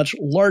organize much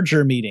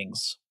larger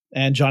meetings,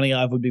 and Jony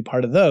Ive would be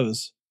part of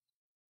those.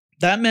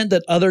 That meant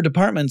that other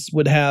departments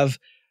would have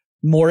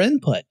more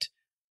input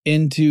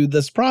into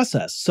this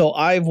process. So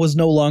Ive was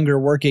no longer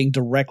working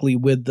directly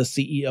with the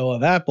CEO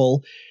of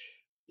Apple.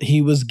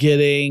 He was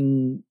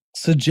getting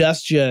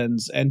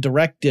suggestions and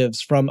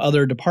directives from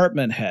other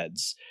department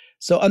heads.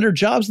 So under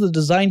Jobs, the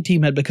design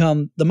team had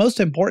become the most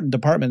important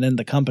department in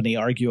the company,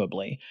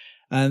 arguably.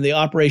 And the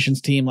operations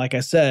team, like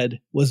I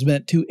said, was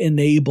meant to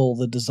enable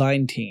the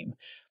design team.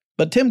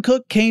 But Tim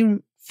Cook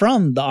came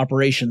from the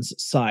operations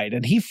side,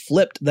 and he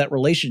flipped that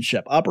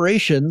relationship.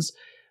 Operations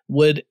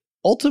would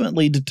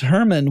ultimately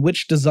determine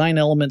which design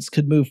elements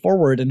could move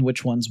forward and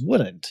which ones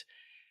wouldn't.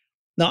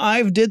 Now,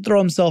 Ive did throw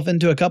himself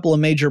into a couple of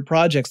major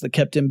projects that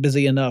kept him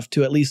busy enough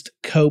to at least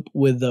cope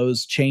with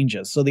those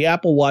changes. So the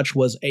Apple Watch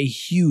was a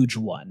huge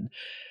one.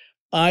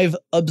 Ive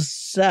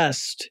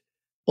obsessed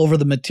over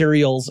the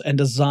materials and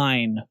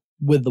design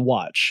with the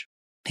watch.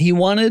 He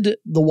wanted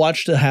the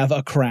watch to have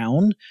a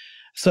crown.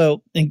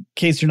 So in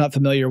case you're not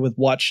familiar with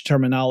watch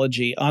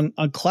terminology, on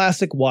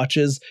classic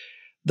watches,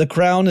 The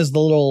crown is the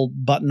little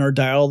button or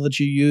dial that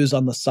you use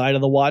on the side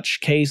of the watch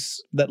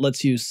case that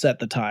lets you set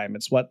the time.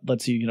 It's what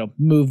lets you,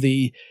 move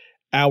the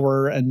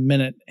hour and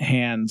minute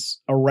hands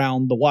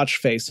around the watch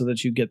face so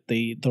that you get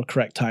the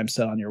correct time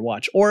set on your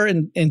watch. Or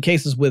in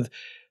cases with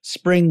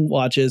spring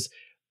watches,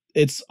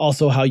 it's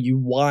also how you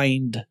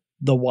wind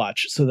the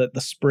watch so that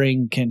the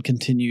spring can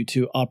continue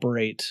to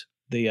operate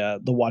the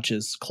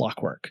watch's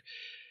clockwork.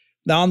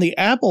 Now, on the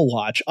Apple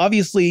Watch,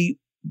 obviously,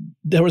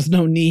 there was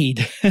no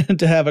need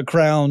to have a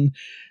crown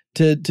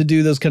to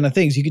do those kind of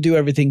things. You could do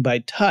everything by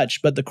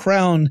touch, but the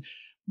crown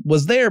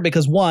was there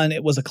because, one,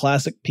 it was a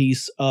classic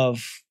piece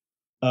of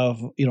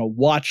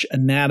watch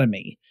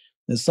anatomy.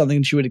 It's something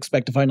that you would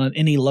expect to find on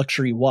any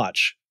luxury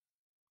watch.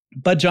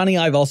 But Jony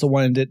Ive also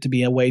wanted it to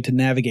be a way to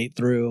navigate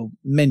through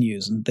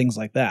menus and things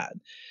like that.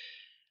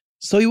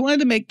 So he wanted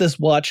to make this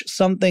watch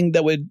something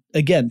that would,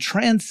 again,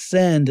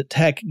 transcend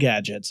tech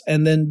gadgets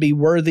and then be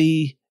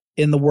worthy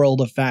in the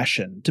world of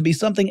fashion, to be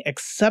something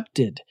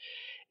accepted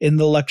in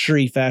the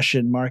luxury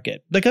fashion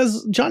market.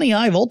 Because Jony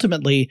Ive,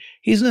 ultimately,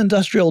 he's an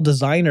industrial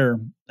designer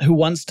who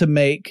wants to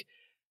make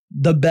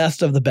the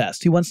best of the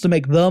best. He wants to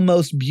make the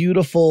most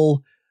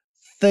beautiful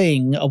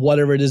thing of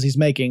whatever it is he's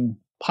making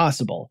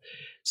possible.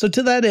 So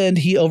to that end,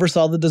 he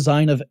oversaw the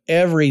design of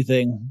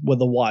everything with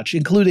the watch,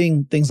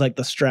 including things like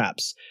the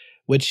straps,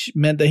 which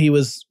meant that he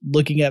was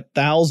looking at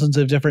thousands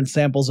of different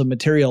samples of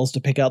materials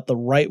to pick out the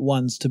right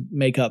ones to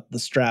make up the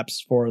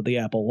straps for the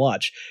Apple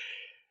Watch.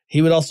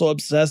 He would also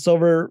obsess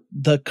over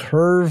the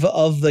curve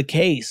of the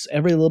case,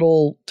 every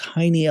little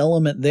tiny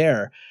element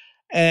there.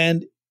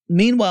 And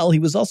meanwhile, he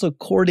was also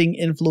courting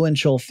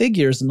influential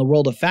figures in the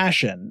world of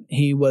fashion.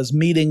 He was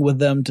meeting with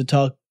them to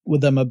talk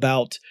with them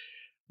about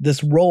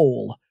this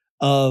role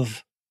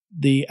of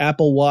the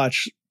Apple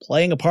Watch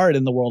playing a part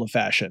in the world of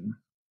fashion.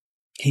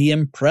 He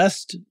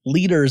impressed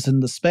leaders in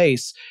the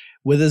space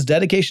with his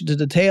dedication to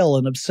detail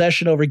and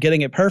obsession over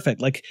getting it perfect.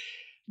 Like,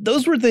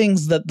 those were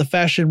things that the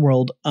fashion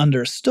world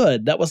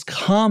understood. That was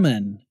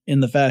common in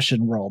the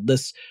fashion world,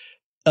 this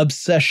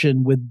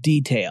obsession with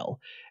detail.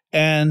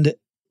 And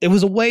it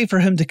was a way for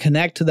him to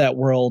connect to that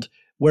world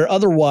where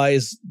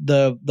otherwise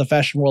the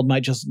fashion world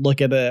might just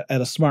look at a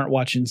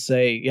smartwatch and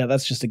say, yeah,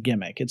 that's just a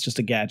gimmick. It's just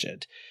a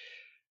gadget.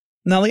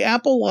 Now, the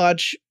Apple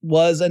Watch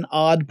was an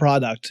odd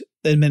product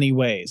in many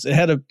ways. It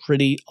had a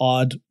pretty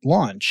odd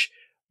launch.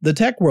 The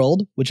tech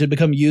world, which had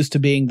become used to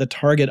being the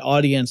target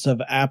audience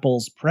of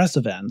Apple's press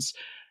events,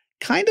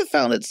 kind of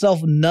found itself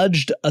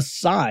nudged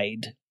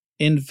aside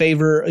in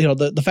favor,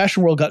 the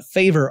fashion world got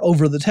favor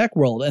over the tech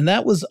world, and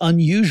that was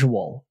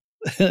unusual.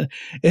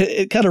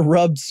 It kind of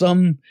rubbed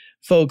some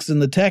folks in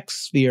the tech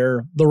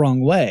sphere the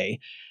wrong way,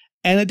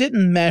 and it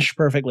didn't mesh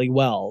perfectly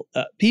well.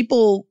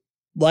 People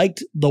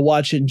liked the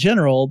watch in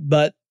general,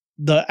 but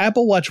the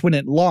Apple Watch, when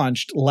it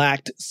launched,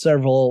 lacked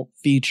several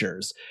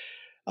features.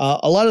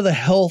 A lot of the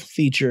health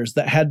features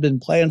that had been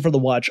planned for the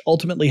watch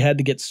ultimately had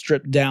to get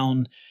stripped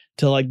down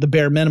to like the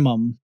bare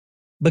minimum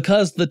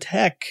because the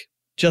tech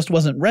just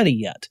wasn't ready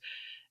yet.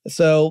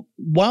 So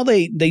while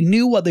they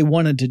knew what they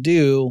wanted to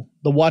do,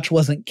 the watch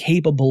wasn't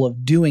capable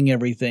of doing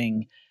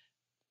everything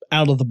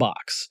out of the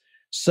box.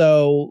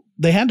 So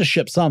they had to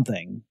ship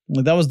something.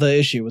 That was the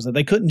issue, was that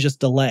they couldn't just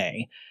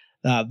delay.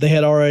 They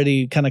had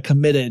already kind of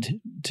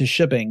committed to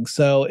shipping,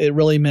 so it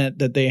really meant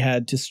that they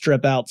had to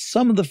strip out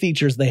some of the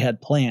features they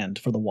had planned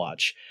for the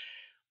watch.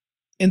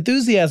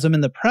 Enthusiasm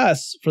in the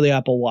press for the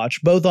Apple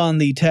Watch, both on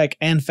the tech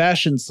and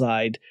fashion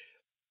side,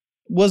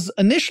 was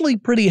initially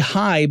pretty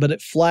high, but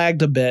it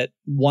flagged a bit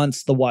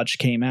once the watch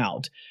came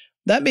out.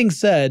 That being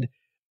said,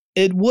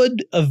 it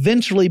would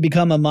eventually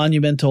become a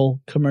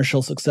monumental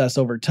commercial success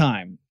over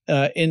time.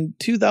 In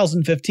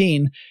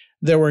 2015,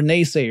 there were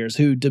naysayers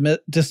who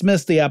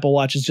dismissed the Apple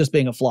Watch as just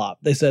being a flop.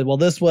 They said, well,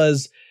 this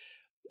was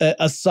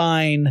a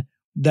sign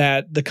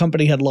that the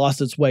company had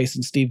lost its way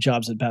since Steve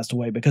Jobs had passed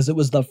away, because it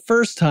was the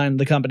first time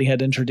the company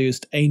had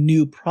introduced a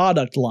new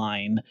product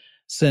line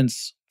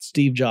since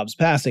Steve Jobs'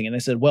 passing. And they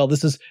said, well,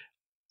 this is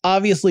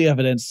obviously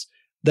evidence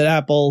that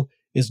Apple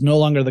is no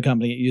longer the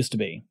company it used to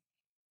be.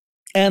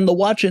 And the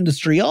watch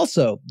industry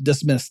also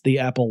dismissed the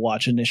Apple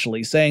Watch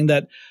initially, saying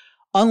that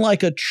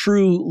unlike a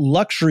true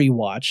luxury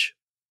watch,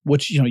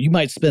 which you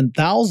might spend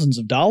thousands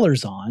of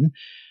dollars on,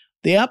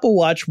 the Apple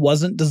Watch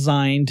wasn't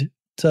designed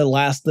to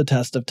last the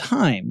test of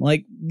time.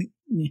 Like,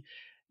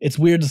 it's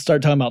weird to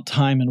start talking about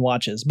time in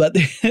watches, but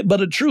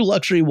a true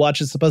luxury watch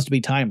is supposed to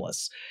be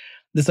timeless.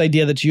 This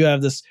idea that you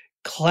have this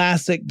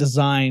classic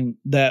design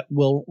that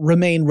will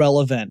remain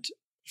relevant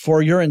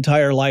for your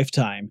entire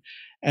lifetime,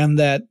 and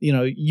that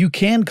you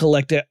can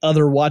collect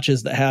other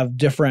watches that have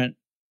different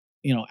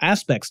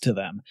aspects to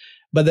them,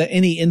 but that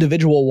any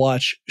individual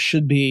watch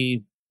should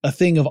be a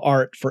thing of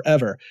art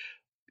forever.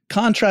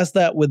 Contrast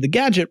that with the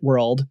gadget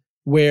world,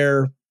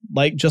 where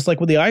just like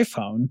with the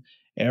iPhone,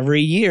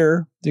 every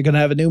year they're going to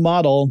have a new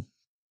model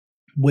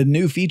with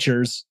new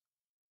features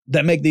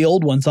that make the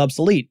old ones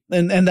obsolete.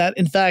 And that,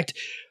 in fact,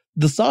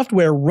 the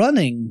software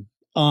running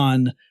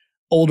on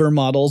older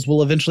models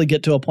will eventually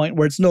get to a point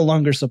where it's no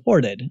longer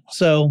supported.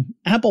 So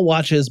Apple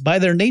Watches, by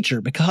their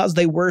nature, because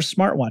they were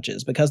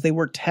smartwatches, because they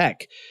were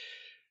tech,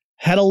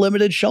 had a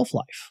limited shelf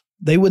life.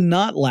 They would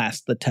not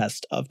last the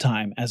test of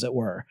time, as it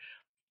were.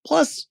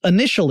 Plus,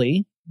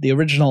 initially, the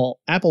original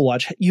Apple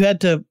Watch, you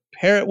had to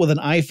pair it with an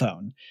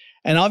iPhone.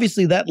 And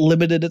obviously that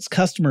limited its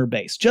customer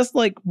base. Just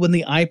like when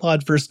the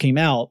iPod first came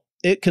out,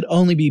 it could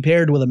only be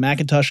paired with a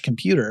Macintosh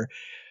computer.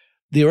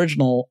 The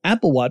original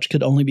Apple Watch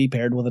could only be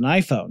paired with an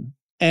iPhone.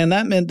 And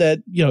that meant that,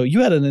 you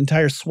had an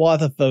entire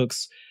swath of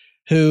folks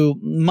who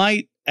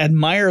might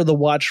admire the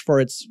watch for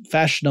its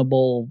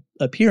fashionable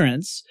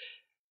appearance,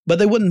 but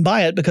they wouldn't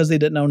buy it because they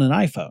didn't own an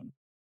iPhone.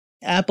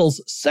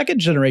 Apple's second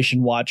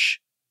generation watch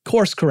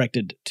course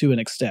corrected to an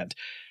extent.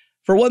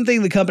 For one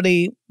thing, the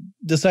company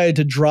decided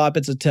to drop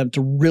its attempt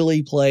to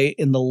really play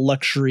in the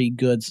luxury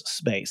goods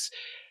space.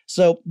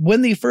 So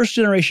when the first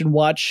generation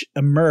watch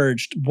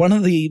emerged, one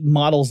of the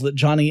models that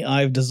Jony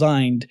Ive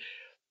designed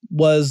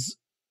was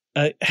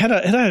had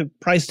a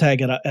price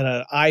tag at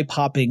an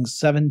eye-popping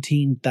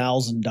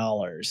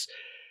 $17,000.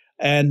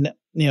 And,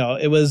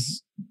 it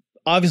was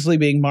obviously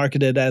being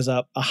marketed as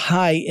a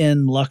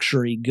high-end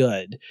luxury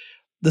good.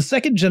 The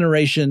second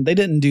generation, they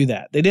didn't do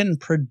that. They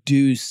didn't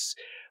produce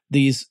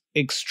these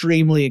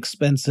extremely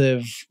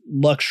expensive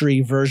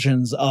luxury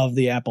versions of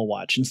the Apple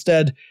Watch.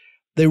 Instead,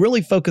 they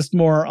really focused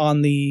more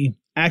on the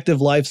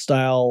active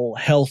lifestyle,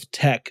 health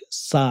tech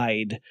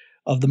side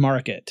of the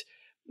market.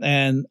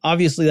 And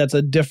obviously that's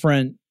a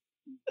different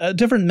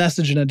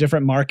message in a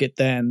different market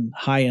than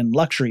high-end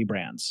luxury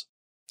brands.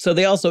 So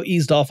they also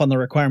eased off on the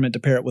requirement to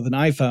pair it with an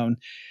iPhone,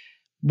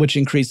 which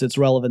increased its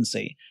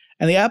relevancy.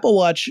 And the Apple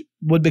Watch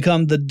would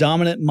become the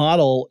dominant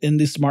model in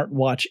the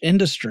smartwatch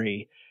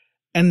industry.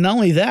 And not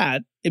only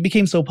that, it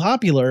became so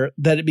popular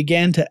that it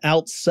began to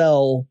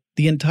outsell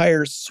the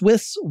entire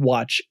Swiss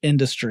watch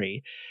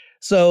industry.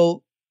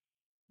 So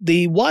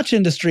the watch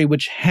industry,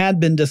 which had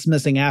been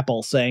dismissing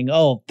Apple, saying,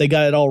 "Oh, they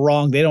got it all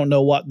wrong. They don't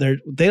know what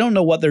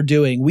they're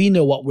doing. We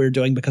know what we're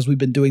doing because we've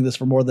been doing this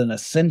for more than a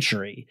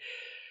century."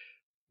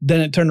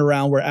 Then it turned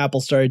around where Apple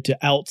started to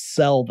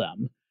outsell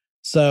them.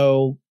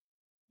 So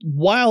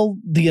while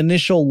the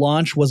initial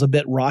launch was a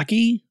bit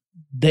rocky,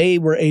 they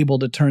were able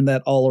to turn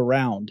that all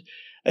around.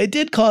 It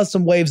did cause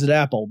some waves at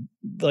Apple.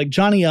 Like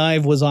Jony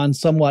Ive was on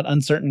somewhat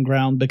uncertain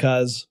ground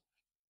because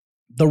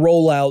the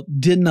rollout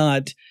did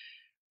not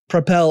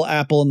propel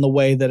Apple in the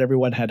way that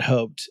everyone had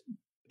hoped.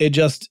 It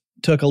just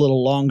took a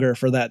little longer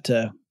for that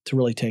to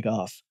really take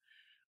off.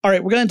 All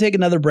right, we're going to take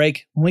another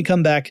break. When we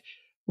come back,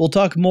 we'll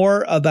talk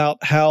more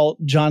about how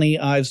Jony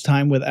Ive's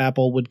time with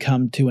Apple would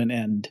come to an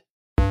end.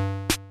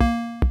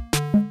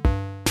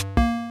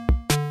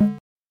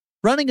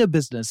 Running a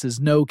business is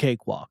no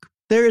cakewalk.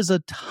 There is a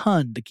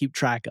ton to keep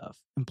track of.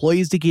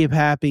 Employees to keep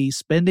happy,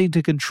 spending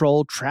to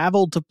control,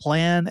 travel to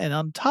plan, and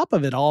on top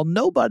of it all,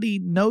 nobody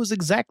knows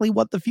exactly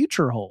what the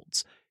future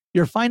holds.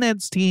 Your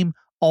finance team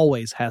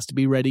always has to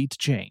be ready to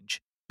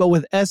change. But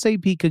with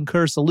SAP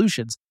Concur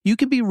Solutions, you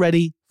can be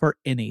ready for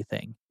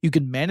anything. You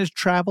can manage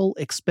travel,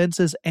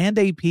 expenses, and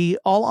AP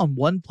all on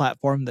one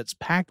platform that's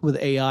packed with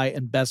AI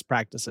and best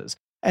practices,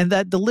 and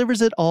that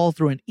delivers it all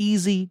through an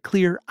easy,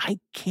 clear, I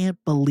can't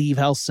believe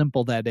how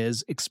simple that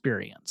is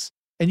experience.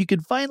 And you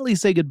can finally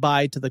say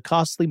goodbye to the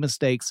costly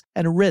mistakes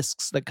and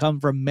risks that come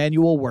from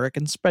manual work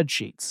and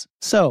spreadsheets.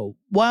 So,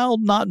 while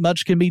not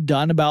much can be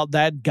done about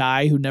that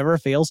guy who never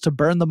fails to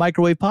burn the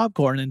microwave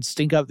popcorn and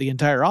stink up the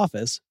entire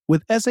office,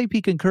 with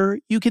SAP Concur,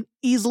 you can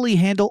easily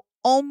handle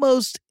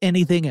almost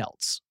anything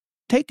else.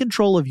 Take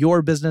control of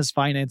your business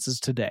finances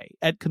today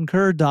at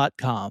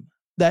Concur.com.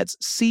 That's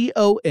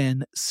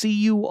CONCUR.com.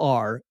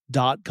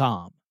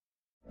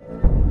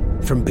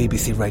 From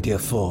BBC Radio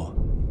 4,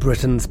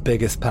 Britain's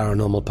biggest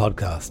paranormal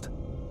podcast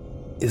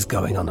is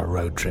going on a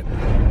road trip.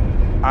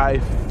 I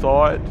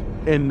thought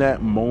in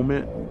that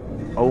moment,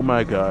 oh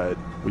my God,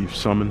 we've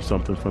summoned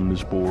something from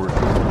this board.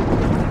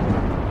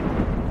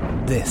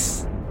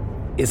 This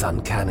is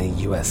Uncanny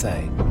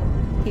USA.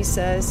 He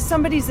says,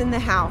 somebody's in the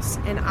house,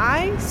 and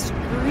I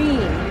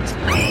screamed.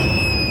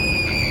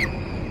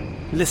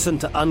 Listen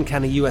to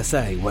Uncanny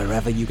USA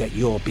wherever you get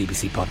your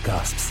BBC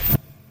podcasts,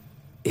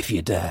 if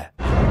you dare.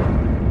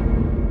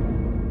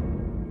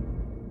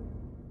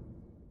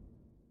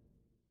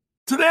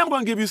 Today I'm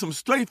going to give you some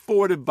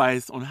straightforward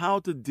advice on how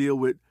to deal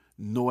with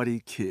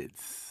naughty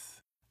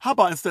kids. How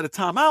about instead of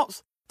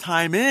timeouts,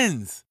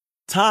 time-ins?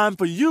 Time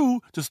for you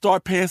to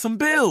start paying some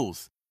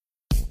bills.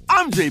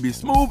 I'm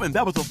JB Smoove, and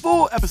that was a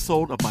full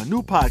episode of my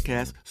new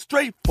podcast,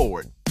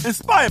 Straightforward,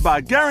 inspired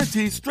by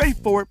guaranteed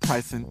straightforward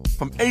pricing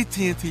from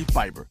AT&T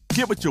Fiber.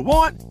 Get what you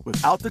want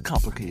without the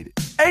complicated.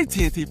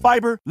 AT&T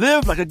Fiber,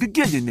 live like a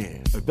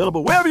gigillionaire.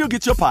 Available wherever you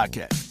get your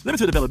podcast.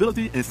 Limited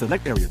availability in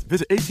select areas.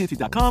 Visit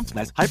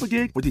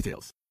AT&T.com/hypergig for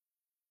details.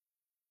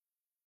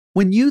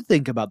 When you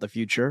think about the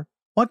future,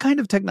 what kind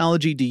of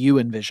technology do you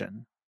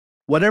envision?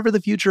 Whatever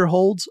the future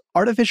holds,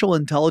 artificial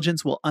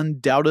intelligence will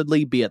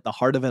undoubtedly be at the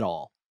heart of it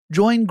all.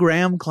 Join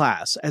Graham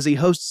Class as he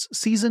hosts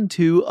Season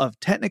 2 of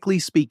Technically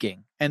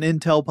Speaking an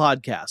Intel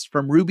podcast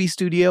from Ruby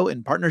Studio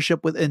in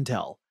partnership with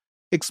Intel.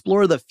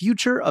 Explore the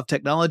future of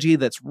technology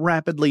that's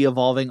rapidly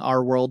evolving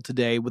our world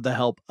today with the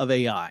help of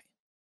AI.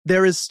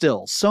 There is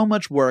still so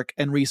much work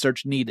and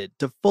research needed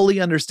to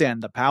fully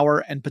understand the power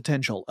and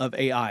potential of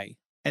AI,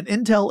 and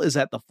Intel is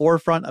at the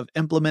forefront of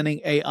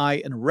implementing AI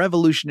in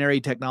revolutionary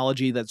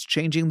technology that's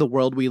changing the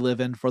world we live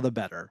in for the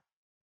better.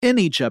 In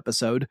each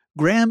episode,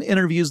 Graham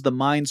interviews the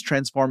minds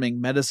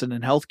transforming medicine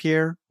and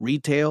healthcare,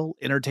 retail,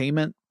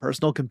 entertainment,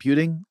 personal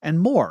computing, and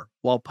more,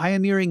 while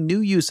pioneering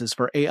new uses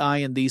for AI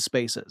in these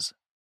spaces.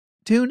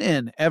 Tune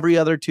in every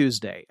other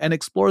Tuesday and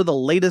explore the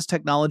latest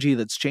technology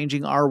that's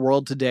changing our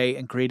world today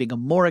and creating a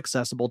more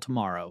accessible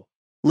tomorrow.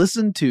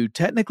 Listen to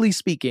Technically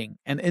Speaking,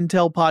 an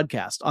Intel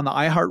podcast on the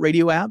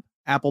iHeartRadio app,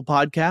 Apple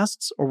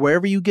Podcasts, or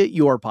wherever you get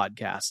your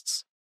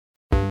podcasts.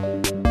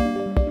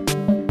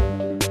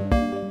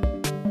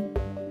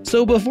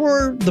 So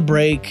before the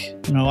break,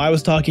 I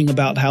was talking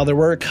about how there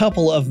were a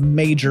couple of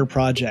major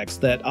projects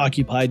that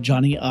occupied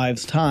Jony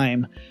Ive's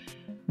time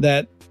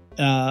that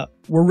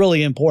were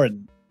really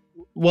important.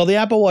 Well, the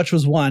Apple Watch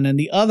was one, and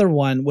the other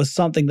one was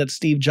something that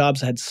Steve Jobs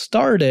had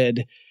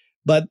started,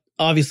 but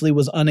obviously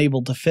was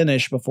unable to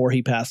finish before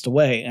he passed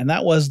away, and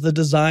that was the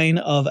design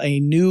of a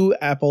new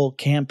Apple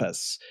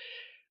campus.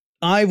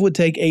 Ive would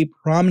take a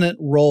prominent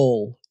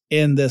role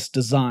in this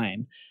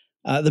design.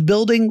 The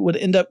building would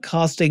end up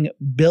costing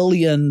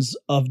billions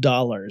of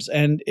dollars,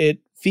 and it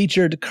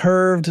featured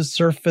curved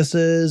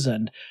surfaces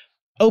and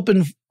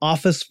open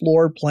office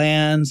floor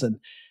plans, and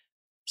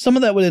some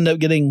of that would end up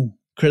getting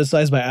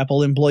criticized by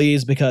Apple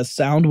employees because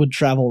sound would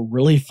travel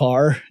really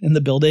far in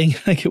the building,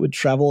 like it would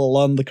travel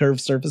along the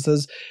curved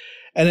surfaces,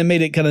 and it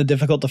made it kind of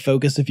difficult to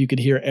focus if you could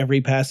hear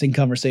every passing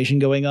conversation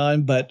going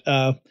on. But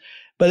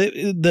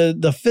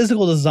the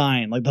physical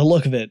design, like the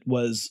look of it,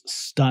 was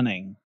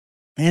stunning.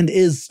 And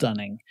is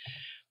stunning.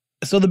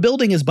 So the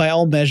building is by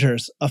all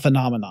measures a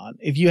phenomenon.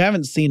 If you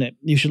haven't seen it,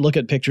 you should look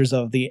at pictures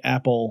of the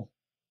Apple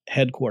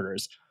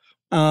headquarters.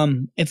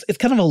 It's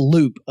kind of a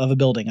loop of a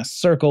building, a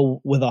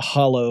circle with a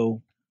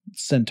hollow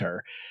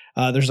center.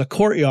 There's a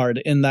courtyard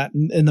in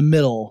the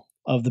middle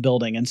of the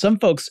building, and some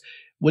folks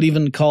would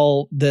even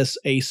call this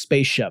a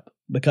spaceship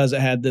because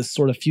it had this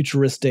sort of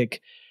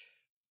futuristic,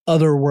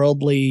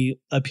 otherworldly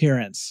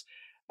appearance.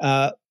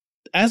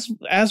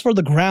 As for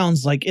the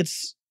grounds, like,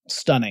 it's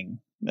stunning.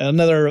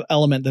 Another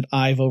element that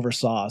Ive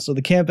oversaw. So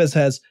the campus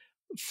has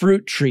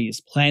fruit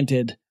trees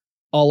planted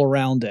all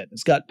around it.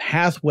 It's got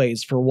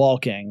pathways for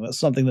walking. That's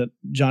something that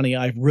Jony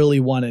Ive really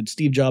wanted.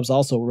 Steve Jobs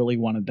also really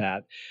wanted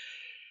that.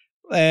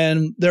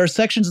 And there are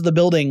sections of the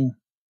building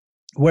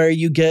where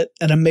you get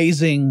an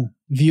amazing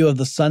view of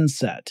the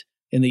sunset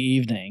in the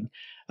evening.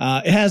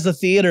 It has a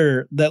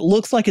theater that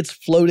looks like it's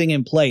floating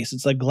in place.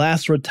 It's a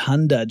glass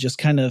rotunda,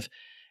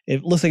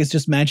 it looks like it's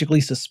just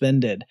magically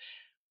suspended.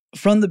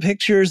 From the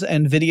pictures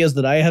and videos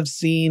that I have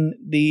seen,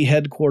 the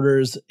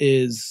headquarters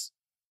is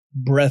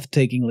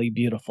breathtakingly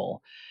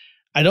beautiful.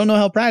 I don't know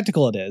how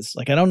practical it is.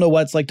 I don't know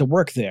what it's like to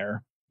work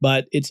there,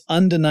 but it's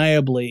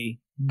undeniably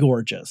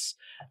gorgeous.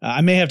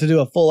 I may have to do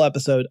a full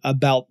episode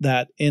about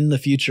that in the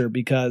future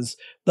because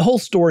the whole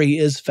story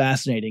is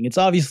fascinating. It's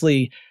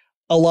obviously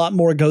a lot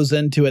more goes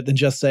into it than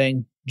just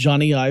saying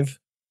Jony Ive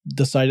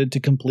decided to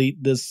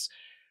complete this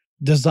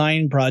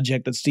design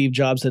project that Steve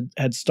Jobs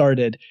had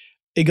started.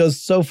 It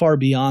goes so far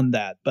beyond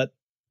that, but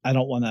I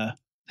don't want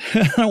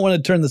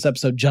to turn this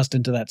episode just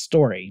into that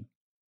story.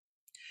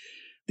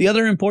 The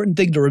other important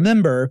thing to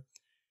remember,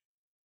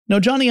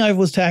 Jony Ive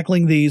was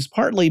tackling these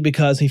partly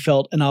because he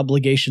felt an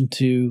obligation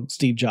to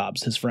Steve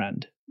Jobs, his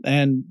friend,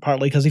 and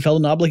partly because he felt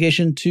an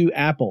obligation to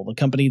Apple, the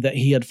company that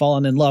he had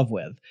fallen in love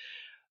with.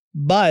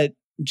 But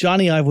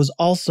Jony Ive was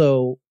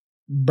also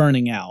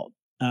burning out.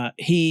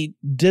 He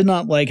did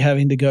not like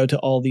having to go to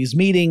all these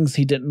meetings.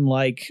 He didn't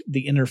like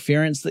the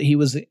interference that he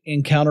was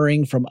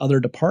encountering from other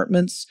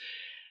departments.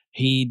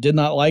 He did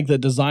not like that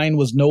design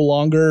was no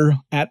longer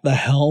at the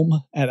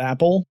helm at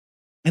Apple.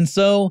 And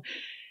so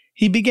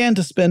he began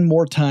to spend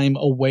more time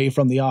away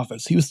from the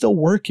office. He was still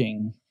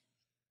working,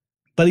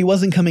 but he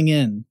wasn't coming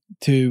in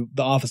to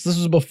the office. This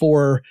was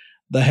before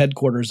the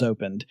headquarters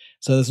opened.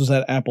 So this was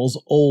at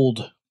Apple's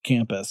old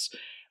campus.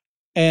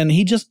 And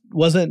he just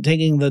wasn't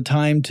taking the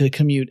time to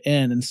commute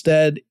in.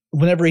 Instead,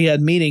 whenever he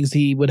had meetings,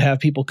 he would have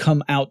people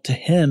come out to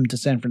him to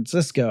San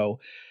Francisco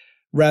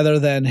rather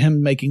than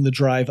him making the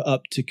drive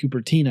up to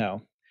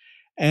Cupertino.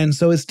 And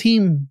so his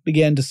team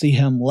began to see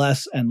him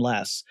less and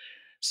less.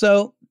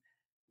 So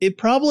it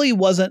probably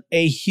wasn't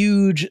a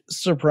huge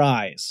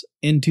surprise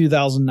in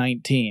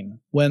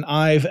 2019 when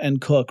Ive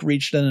and Cook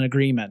reached an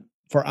agreement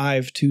for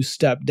Ive to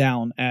step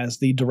down as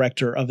the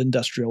director of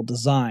industrial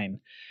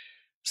design.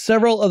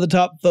 Several of the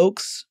top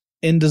folks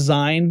in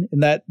design in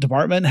that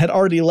department had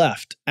already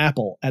left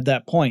Apple at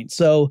that point.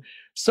 So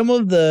some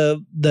of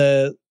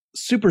the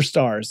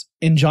superstars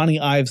in Jony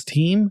Ive's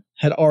team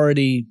had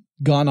already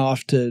gone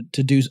off to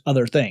do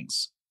other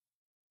things.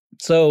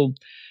 So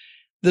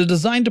the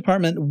design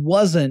department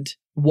wasn't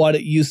what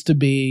it used to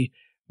be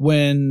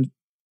when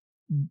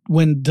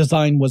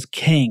design was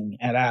king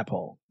at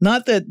Apple.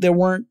 Not that there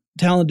weren't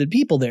talented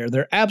people there.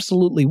 There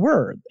absolutely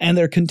were, and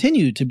there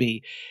continue to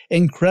be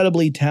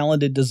incredibly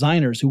talented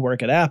designers who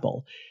work at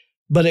Apple.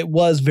 But it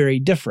was very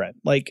different.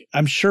 Like,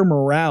 I'm sure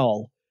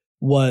morale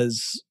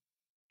was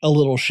a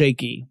little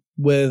shaky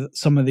with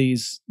some of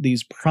these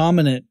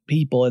prominent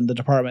people in the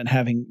department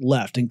having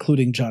left,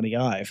 including Jony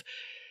Ive.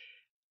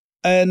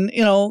 And,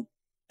 you know,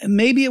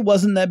 maybe it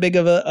wasn't that big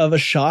of a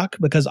shock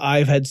because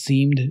Ive had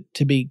seemed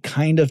to be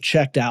kind of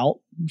checked out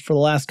for the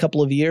last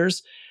couple of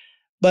years.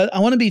 But I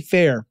want to be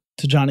fair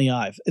to Jony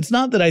Ive. It's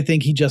not that I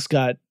think he just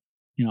got,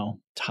 you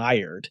know,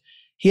 tired.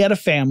 He had a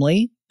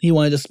family. He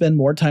wanted to spend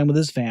more time with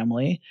his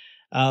family.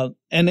 And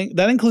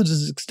that includes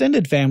his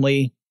extended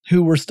family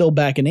who were still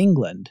back in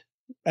England.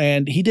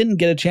 And he didn't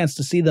get a chance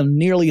to see them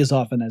nearly as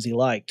often as he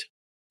liked.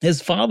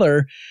 His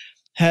father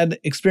had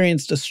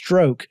experienced a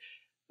stroke.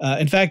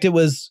 In fact, it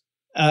was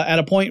at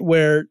a point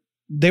where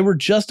they were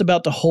just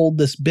about to hold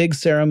this big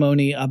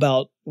ceremony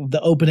about the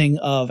opening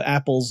of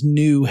Apple's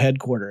new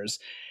headquarters.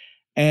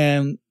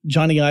 And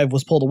Jony Ive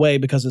was pulled away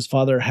because his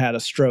father had a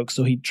stroke.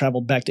 So he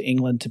traveled back to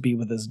England to be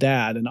with his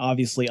dad. And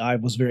obviously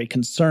Ive was very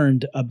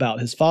concerned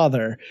about his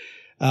father.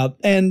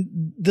 And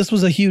this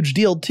was a huge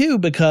deal too,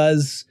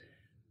 because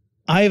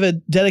Ive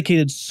had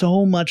dedicated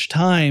so much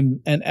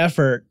time and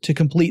effort to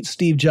complete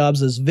Steve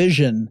Jobs'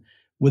 vision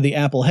with the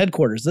Apple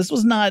headquarters. This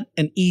was not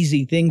an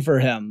easy thing for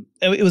him.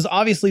 It was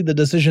obviously the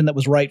decision that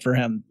was right for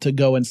him to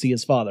go and see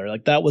his father.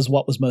 Like, that was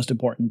what was most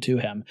important to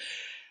him.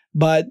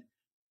 But,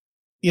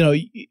 you know,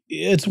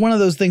 it's one of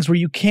those things where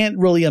you can't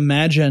really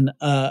imagine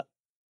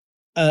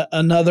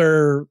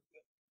another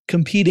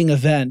competing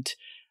event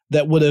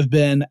that would have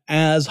been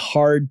as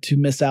hard to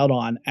miss out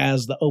on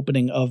as the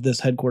opening of this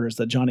headquarters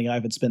that Jony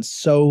Ive had spent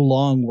so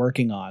long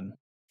working on.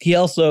 He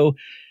also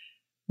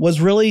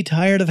was really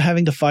tired of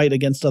having to fight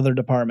against other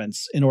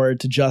departments in order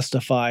to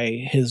justify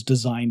his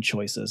design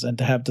choices and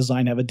to have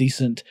design have a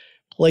decent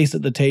place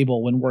at the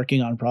table when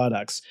working on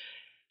products.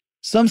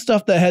 Some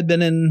stuff that had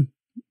been in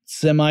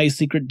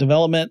semi-secret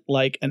development,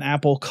 like an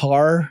Apple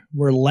car,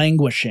 were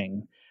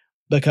languishing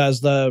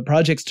because the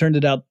projects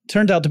turned out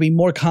to be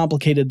more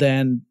complicated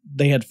than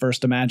they had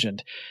first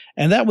imagined.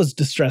 And that was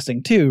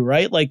distressing too,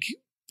 right? Like,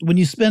 when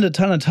you spend a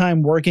ton of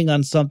time working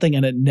on something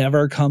and it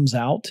never comes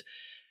out,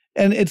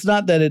 and it's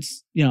not that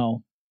it's, you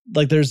know,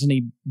 like there's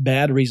any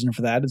bad reason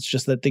for that. It's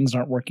just that things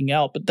aren't working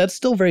out, but that's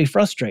still very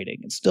frustrating.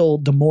 It's still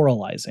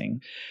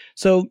demoralizing.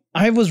 So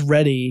I was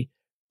ready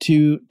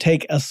to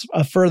take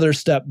a further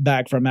step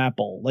back from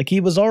Apple. Like, he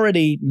was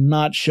already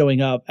not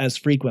showing up as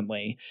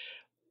frequently,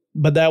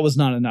 but that was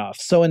not enough.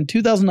 So in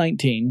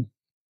 2019,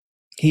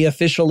 he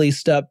officially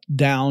stepped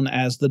down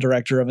as the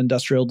director of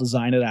industrial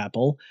design at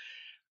Apple,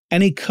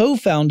 and he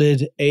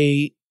co-founded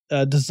a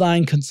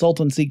design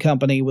consultancy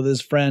company with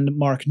his friend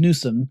Mark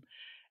Newson,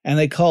 and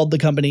they called the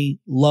company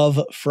Love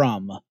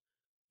From.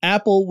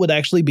 Apple would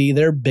actually be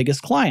their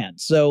biggest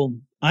client, so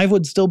I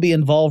would still be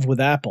involved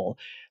with Apple.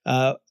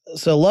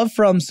 So Love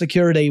From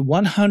secured a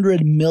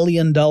 $100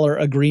 million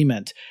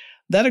agreement.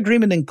 That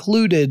agreement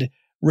included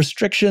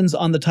restrictions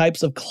on the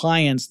types of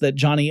clients that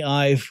Jony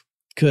Ive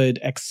could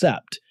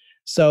accept.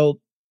 So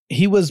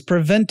he was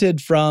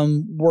prevented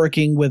from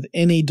working with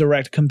any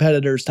direct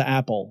competitors to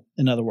Apple,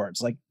 in other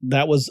words. Like,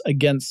 that was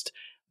against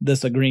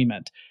this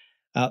agreement.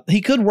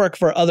 He could work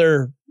for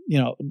other, you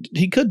know,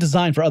 he could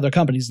design for other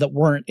companies that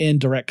weren't in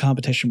direct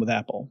competition with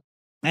Apple.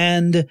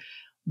 And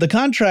the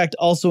contract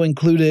also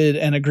included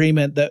an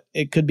agreement that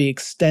it could be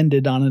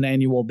extended on an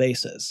annual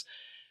basis.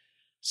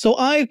 So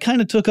I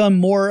kind of took on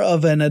more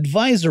of an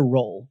advisor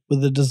role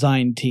with the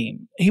design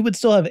team. He would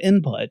still have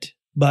input,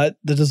 but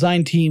the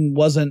design team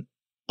wasn't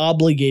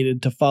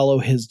obligated to follow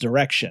his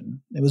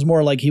direction. It was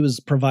more like he was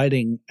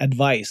providing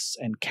advice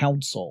and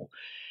counsel.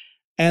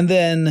 And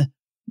then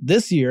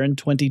this year in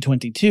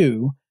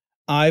 2022,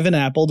 Ive and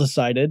Apple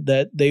decided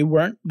that they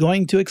weren't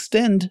going to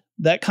extend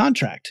that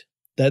contract,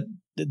 that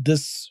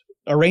this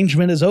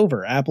arrangement is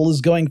over. Apple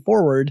is going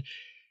forward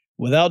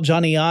without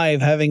Jony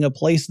Ive having a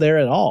place there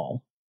at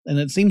all. And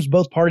it seems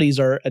both parties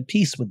are at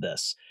peace with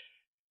this.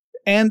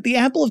 And the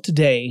Apple of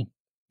today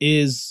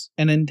is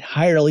an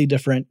entirely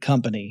different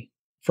company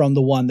from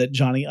the one that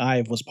Jony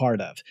Ive was part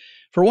of.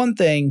 For one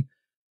thing,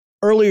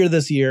 earlier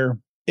this year,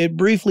 it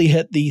briefly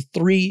hit the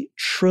 $3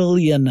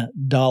 trillion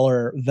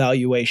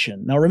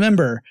valuation. Now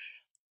remember,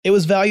 it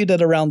was valued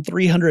at around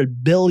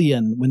 $300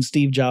 billion when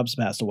Steve Jobs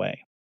passed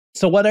away.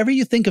 So whatever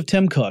you think of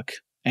Tim Cook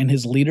and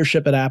his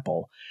leadership at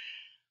Apple,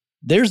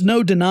 there's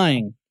no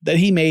denying that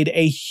he made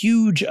a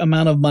huge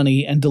amount of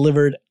money and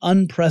delivered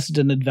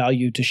unprecedented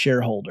value to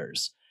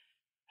shareholders.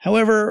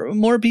 However,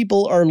 more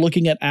people are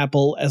looking at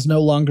Apple as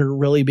no longer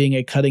really being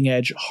a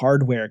cutting-edge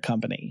hardware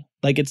company.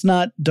 Like, it's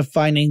not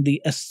defining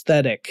the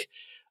aesthetic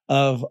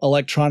of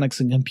electronics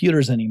and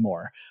computers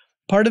anymore.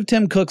 Part of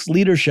Tim Cook's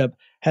leadership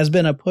has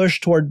been a push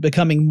toward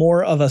becoming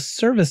more of a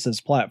services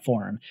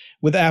platform,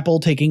 with Apple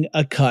taking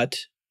a cut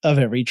of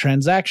every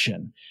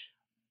transaction.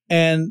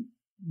 And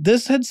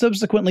this had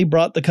subsequently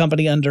brought the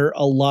company under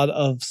a lot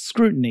of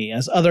scrutiny,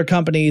 as other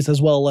companies,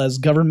 as well as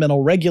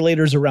governmental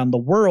regulators around the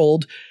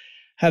world,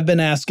 have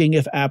been asking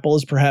if Apple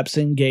is perhaps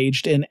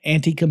engaged in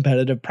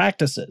anti-competitive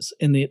practices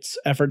in its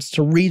efforts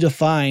to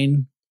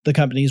redefine the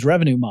company's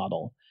revenue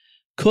model.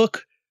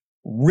 Cook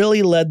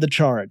really led the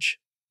charge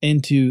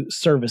into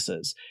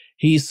services.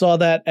 He saw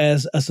that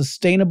as a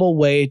sustainable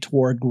way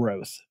toward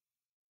growth.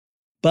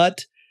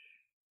 But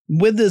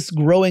with this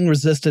growing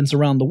resistance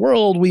around the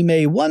world, we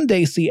may one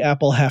day see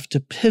Apple have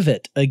to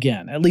pivot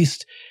again, at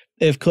least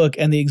if Cook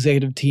and the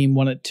executive team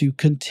want it to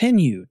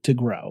continue to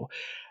grow.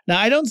 Now,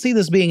 I don't see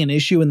this being an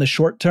issue in the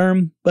short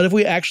term, but if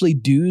we actually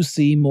do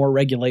see more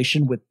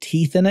regulation with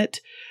teeth in it,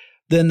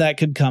 then that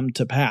could come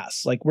to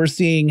pass. Like, we're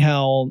seeing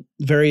how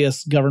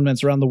various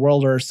governments around the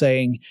world are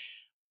saying,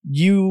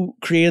 you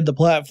created the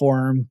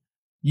platform,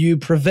 you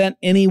prevent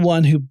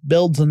anyone who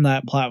builds on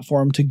that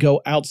platform to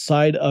go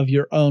outside of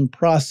your own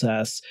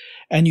process,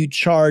 and you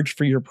charge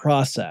for your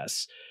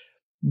process,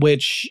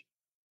 which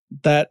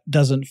that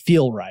doesn't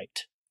feel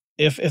right.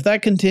 If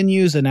that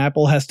continues and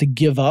Apple has to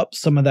give up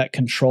some of that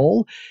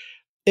control,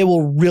 it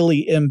will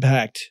really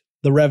impact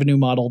the revenue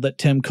model that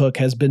Tim Cook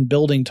has been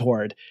building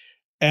toward.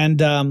 And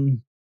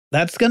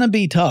that's going to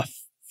be tough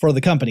for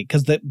the company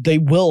because they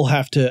will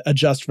have to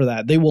adjust for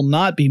that. They will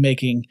not be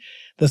making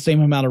the same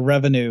amount of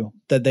revenue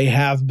that they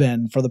have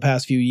been for the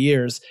past few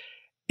years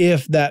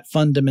if that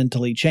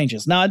fundamentally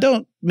changes. Now, I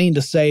don't mean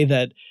to say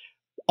that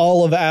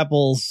all of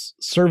Apple's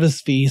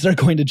service fees are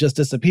going to just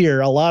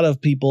disappear. A lot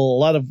of people, a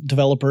lot of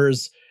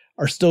developers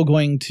are still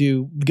going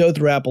to go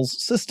through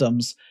Apple's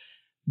systems.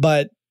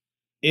 But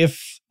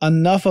if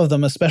enough of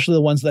them, especially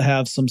the ones that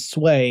have some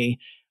sway,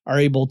 are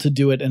able to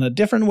do it in a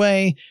different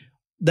way,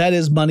 that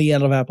is money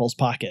out of Apple's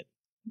pocket,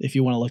 if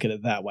you want to look at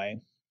it that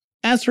way.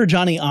 As for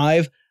Jony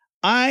Ive,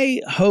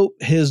 I hope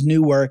his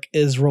new work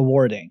is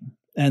rewarding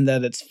and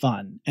that it's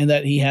fun and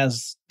that he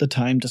has the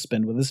time to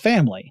spend with his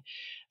family.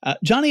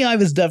 Jony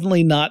Ive is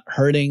definitely not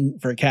hurting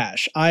for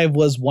cash. Ive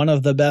was one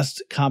of the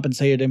best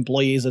compensated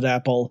employees at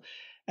Apple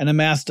and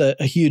amassed a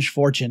huge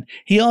fortune.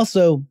 He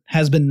also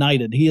has been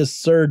knighted. He is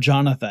Sir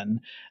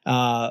Jonathan.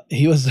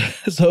 He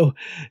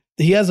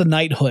has a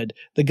knighthood.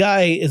 The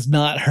guy is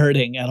not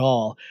hurting at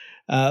all.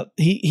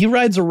 He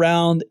rides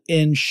around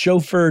in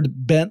chauffeured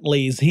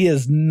Bentleys. He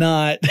is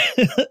not,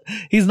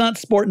 he's not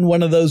sporting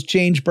one of those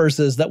change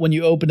purses that when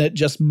you open it,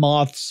 just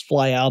moths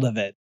fly out of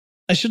it.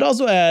 I should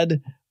also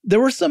add, there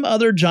were some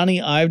other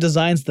Jony Ive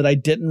designs that I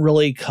didn't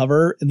really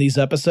cover in these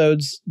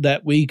episodes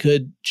that we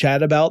could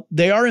chat about.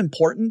 They are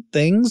important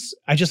things.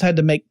 I just had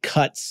to make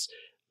cuts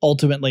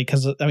ultimately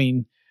because,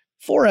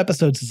 4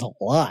 episodes is a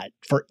lot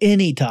for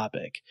any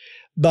topic.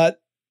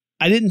 But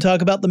I didn't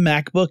talk about the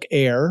MacBook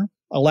Air,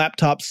 a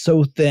laptop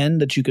so thin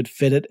that you could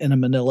fit it in a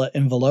manila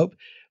envelope.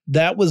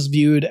 That was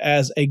viewed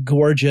as a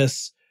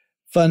gorgeous,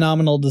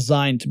 phenomenal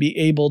design to be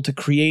able to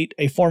create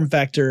a form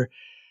factor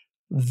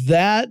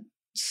that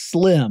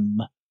slim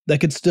that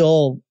could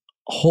still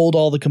hold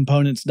all the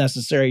components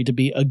necessary to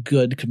be a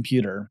good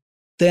computer.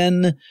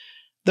 Then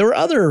there were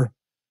other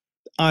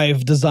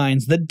Ive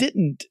designs that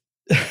didn't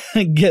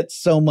get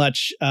so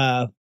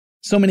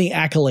many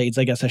accolades,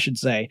 I guess I should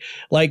say,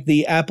 like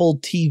the Apple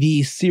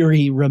TV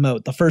Siri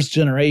remote, the first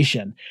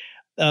generation.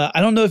 I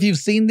don't know if you've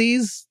seen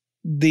these.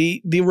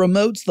 The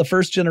remotes, the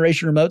first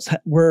generation remotes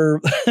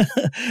were,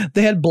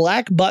 they had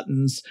black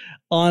buttons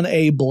on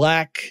a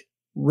black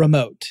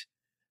remote,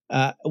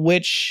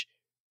 which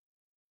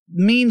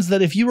means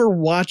that if you were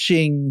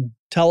watching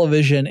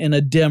television in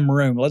a dim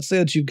room, let's say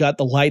that you've got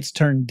the lights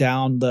turned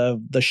down,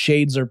 the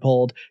shades are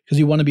pulled because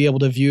you want to be able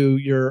to view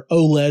your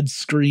OLED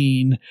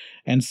screen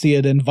and see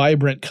it in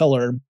vibrant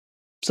color,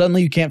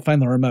 suddenly you can't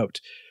find the remote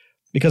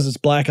because it's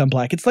black on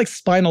black. It's like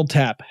Spinal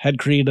Tap had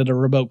created a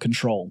remote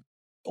control.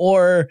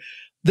 Or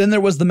then there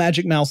was the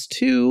Magic Mouse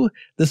 2.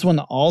 This one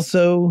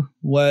also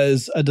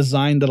was a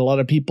design that a lot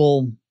of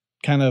people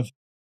kind of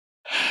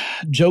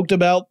joked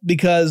about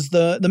because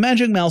the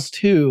Magic Mouse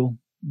 2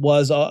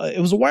 was it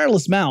was a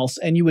wireless mouse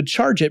and you would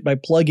charge it by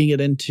plugging it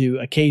into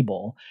a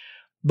cable.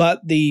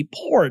 But the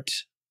port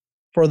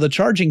for the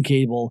charging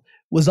cable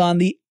was on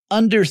the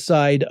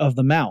underside of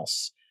the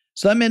mouse.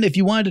 So that meant if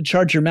you wanted to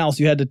charge your mouse,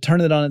 you had to turn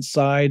it on its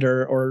side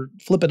or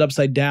flip it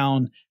upside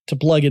down to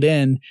plug it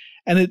in.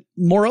 And it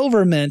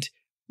moreover meant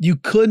you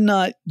could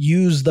not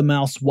use the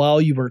mouse while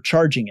you were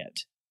charging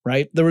it,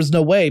 right? There was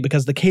no way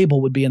because the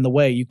cable would be in the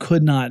way. You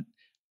could not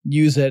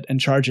use it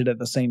and charge it at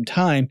the same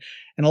time.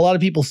 And a lot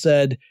of people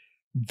said,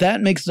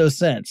 that makes no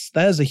sense.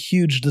 That is a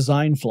huge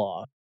design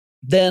flaw.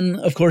 Then,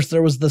 of course,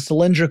 there was the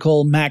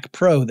cylindrical Mac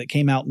Pro that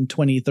came out in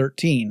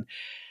 2013.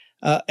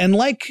 And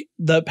like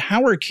the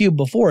Power Cube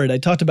before it, I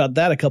talked about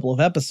that a couple of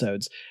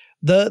episodes.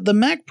 The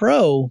Mac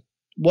Pro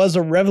was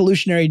a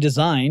revolutionary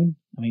design.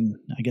 I mean,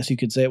 I guess you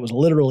could say it was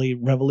literally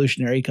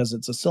revolutionary because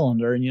it's a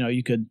cylinder and,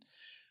 you could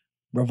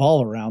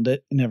revolve around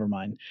it. Never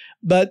mind.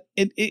 But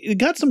it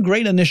got some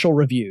great initial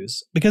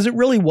reviews because it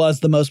really was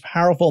the most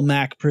powerful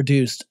Mac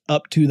produced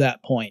up to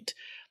that point.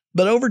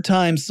 But over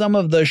time, some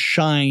of the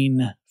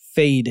shine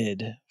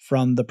faded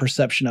from the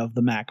perception of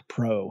the Mac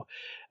Pro.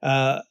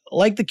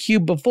 Like the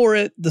Cube before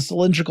it, the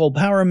cylindrical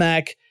Power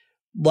Mac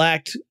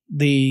lacked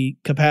the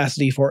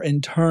capacity for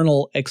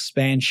internal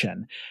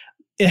expansion.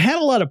 It had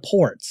a lot of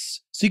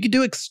ports, so you could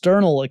do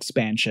external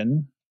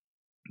expansion,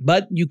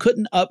 but you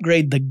couldn't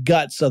upgrade the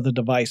guts of the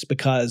device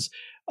because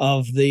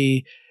of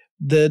the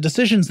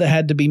decisions that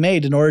had to be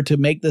made in order to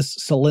make this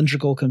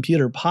cylindrical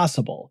computer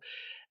possible.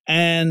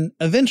 And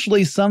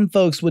eventually some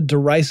folks would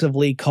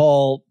derisively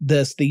call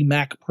this the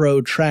Mac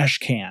Pro trash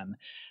can.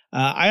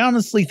 I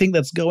honestly think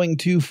that's going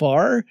too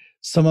far.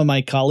 Some of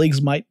my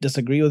colleagues might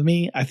disagree with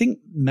me. I think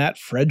Matt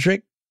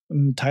Frederick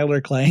and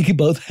Tyler Klang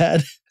both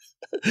had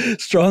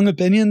strong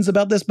opinions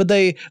about this, but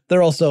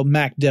they're also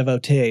Mac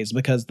devotees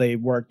because they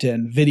worked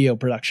in video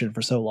production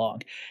for so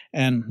long,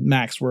 and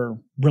Macs were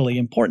really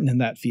important in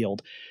that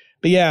field.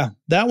 But yeah,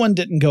 that one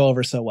didn't go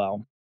over so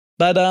well.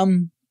 But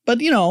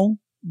you know,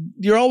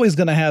 you're always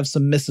going to have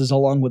some misses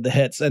along with the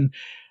hits. And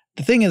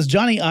the thing is,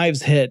 Johnny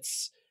Ive's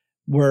hits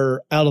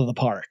were out of the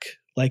park.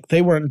 Like,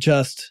 they weren't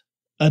just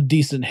a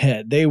decent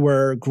hit. They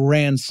were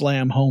grand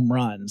slam home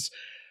runs.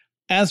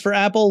 As for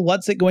Apple,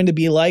 what's it going to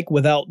be like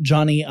without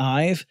Johnny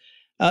Ive?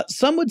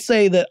 Some would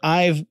say that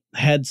Ive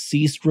had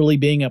ceased really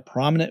being a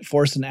prominent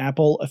force in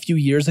Apple a few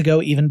years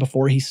ago, even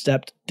before he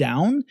stepped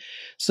down.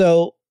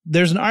 So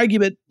there's an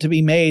argument to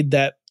be made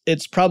that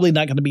it's probably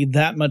not going to be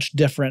that much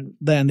different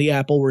than the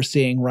Apple we're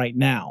seeing right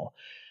now.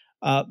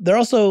 There are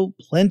also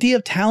plenty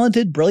of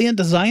talented, brilliant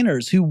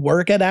designers who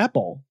work at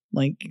Apple.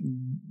 Like,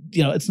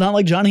 you know, it's not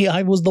like Johnny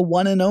Ive was the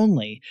one and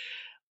only.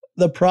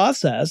 The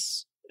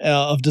process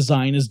of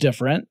design is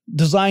different.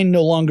 Design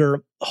no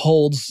longer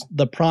holds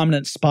the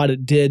prominent spot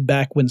it did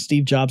back when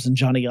Steve Jobs and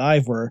Johnny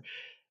Ive were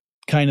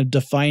kind of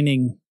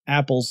defining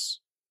Apple's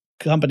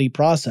company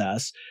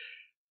process.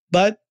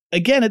 But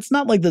again, it's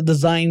not like the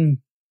design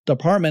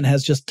department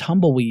has just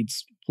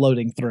tumbleweeds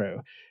floating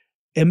through.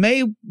 It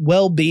may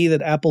well be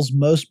that Apple's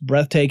most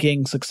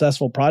breathtaking,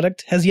 successful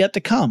product has yet to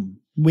come.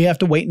 We have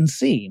to wait and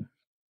see.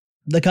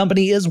 The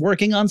company is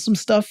working on some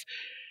stuff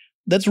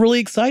that's really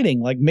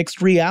exciting, like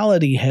mixed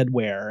reality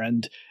headwear,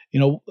 and, you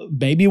know,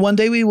 maybe one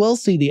day we will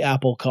see the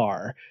Apple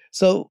Car.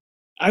 So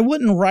I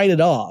wouldn't write it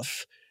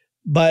off,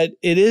 but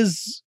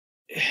it's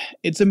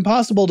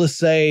impossible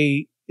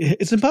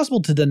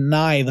to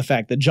deny the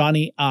fact that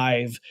Johnny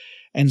Ive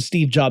and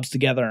Steve Jobs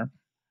together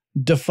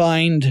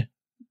defined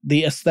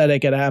the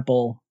aesthetic at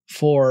Apple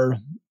for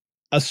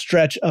a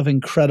stretch of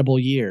incredible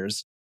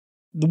years.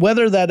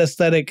 Whether that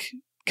aesthetic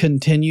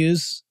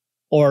continues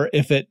or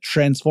if it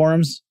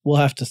transforms, we'll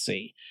have to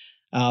see.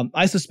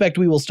 I suspect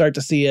we will start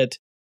to see it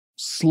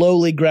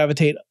slowly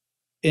gravitate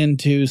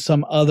into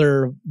some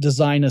other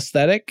design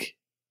aesthetic,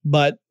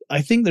 but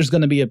I think there's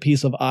going to be a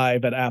piece of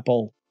Ive at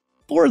Apple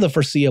for the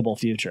foreseeable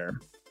future.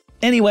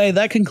 Anyway,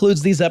 that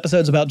concludes these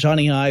episodes about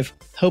Johnny Ive.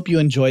 Hope you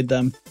enjoyed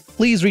them.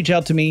 Please reach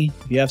out to me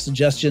if you have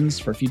suggestions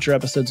for future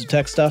episodes of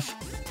Tech Stuff,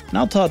 and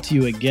I'll talk to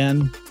you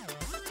again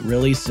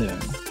really soon.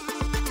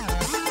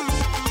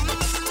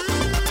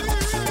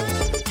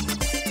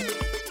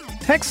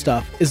 Tech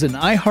Stuff is an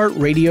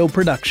iHeartRadio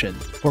production.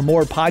 For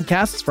more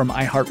podcasts from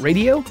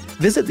iHeartRadio,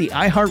 visit the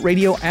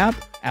iHeartRadio app,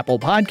 Apple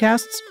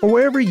Podcasts, or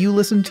wherever you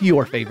listen to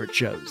your favorite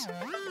shows.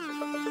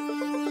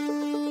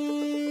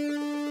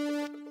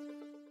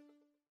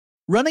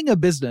 Running a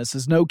business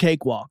is no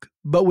cakewalk,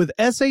 but with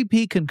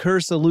SAP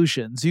Concur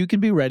Solutions, you can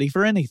be ready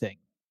for anything.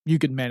 You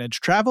can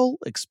manage travel,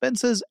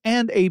 expenses,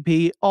 and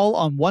AP all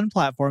on one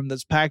platform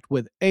that's packed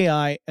with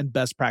AI and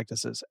best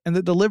practices, and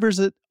that delivers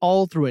it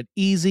all through an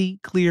easy,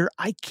 clear,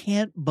 I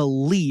can't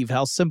believe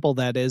how simple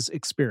that is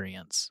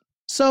experience.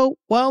 So,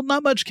 while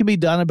not much can be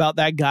done about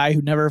that guy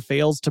who never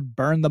fails to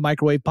burn the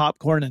microwave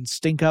popcorn and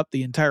stink up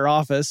the entire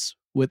office,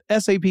 with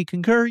SAP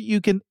Concur,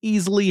 you can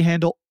easily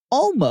handle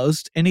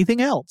almost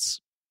anything else.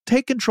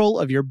 Take control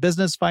of your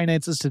business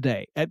finances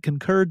today at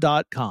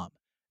Concur.com.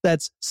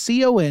 That's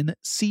CONCUR.com.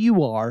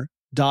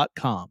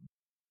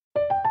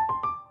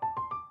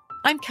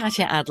 I'm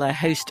Katya Adler,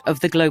 host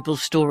of The Global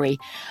Story.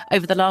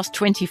 Over the last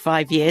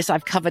 25 years,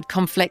 I've covered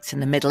conflicts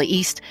in the Middle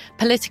East,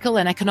 political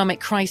and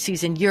economic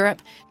crises in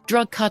Europe,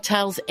 drug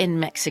cartels in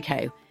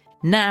Mexico.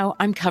 Now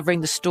I'm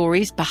covering the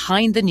stories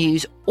behind the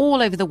news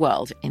all over the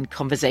world in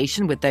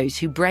conversation with those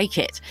who break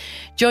it.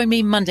 Join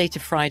me Monday to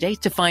Friday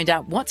to find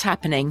out what's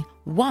happening,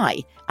 why,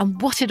 and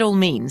what it all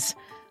means.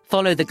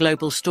 Follow The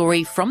Global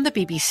Story from the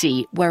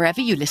BBC wherever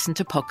you listen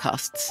to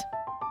podcasts.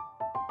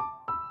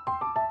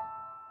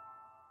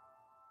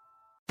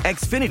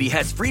 Xfinity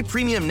has free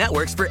premium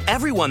networks for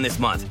everyone this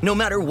month, no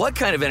matter what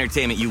kind of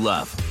entertainment you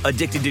love.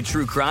 Addicted to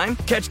true crime?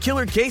 Catch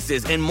killer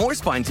cases and more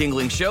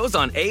spine-tingling shows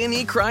on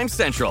A&E Crime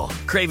Central.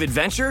 Crave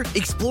adventure?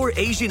 Explore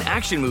Asian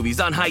action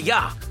movies on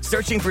Hi-YAH.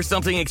 Searching for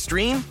something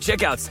extreme?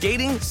 Check out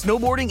skating,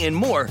 snowboarding, and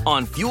more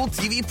on Fuel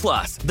TV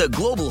Plus, the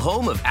global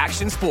home of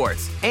action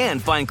sports.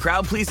 And find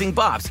crowd-pleasing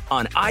bops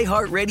on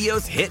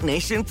iHeartRadio's Hit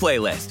Nation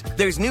playlist.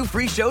 There's new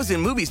free shows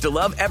and movies to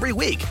love every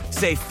week.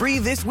 Say free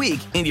this week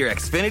in your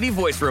Xfinity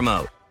voice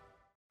remote.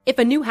 If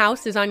a new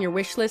house is on your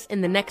wish list in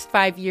the next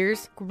 5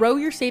 years, grow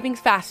your savings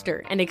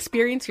faster and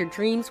experience your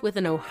dreams with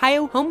an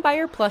Ohio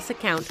Homebuyer Plus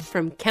account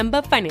from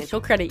Kemba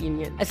Financial Credit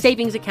Union. A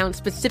savings account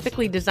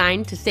specifically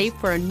designed to save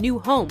for a new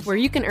home, where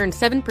you can earn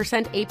 7%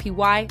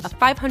 APY,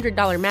 a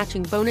 $500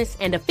 matching bonus,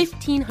 and a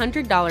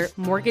 $1,500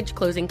 mortgage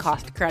closing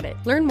cost credit.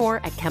 Learn more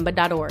at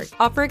Kemba.org.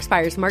 Offer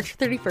expires March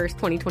 31st,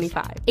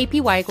 2025.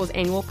 APY equals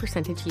annual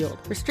percentage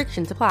yield.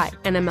 Restrictions apply.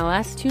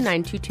 NMLS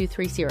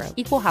 292230.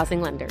 Equal housing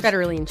lender.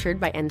 Federally insured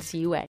by NCUA.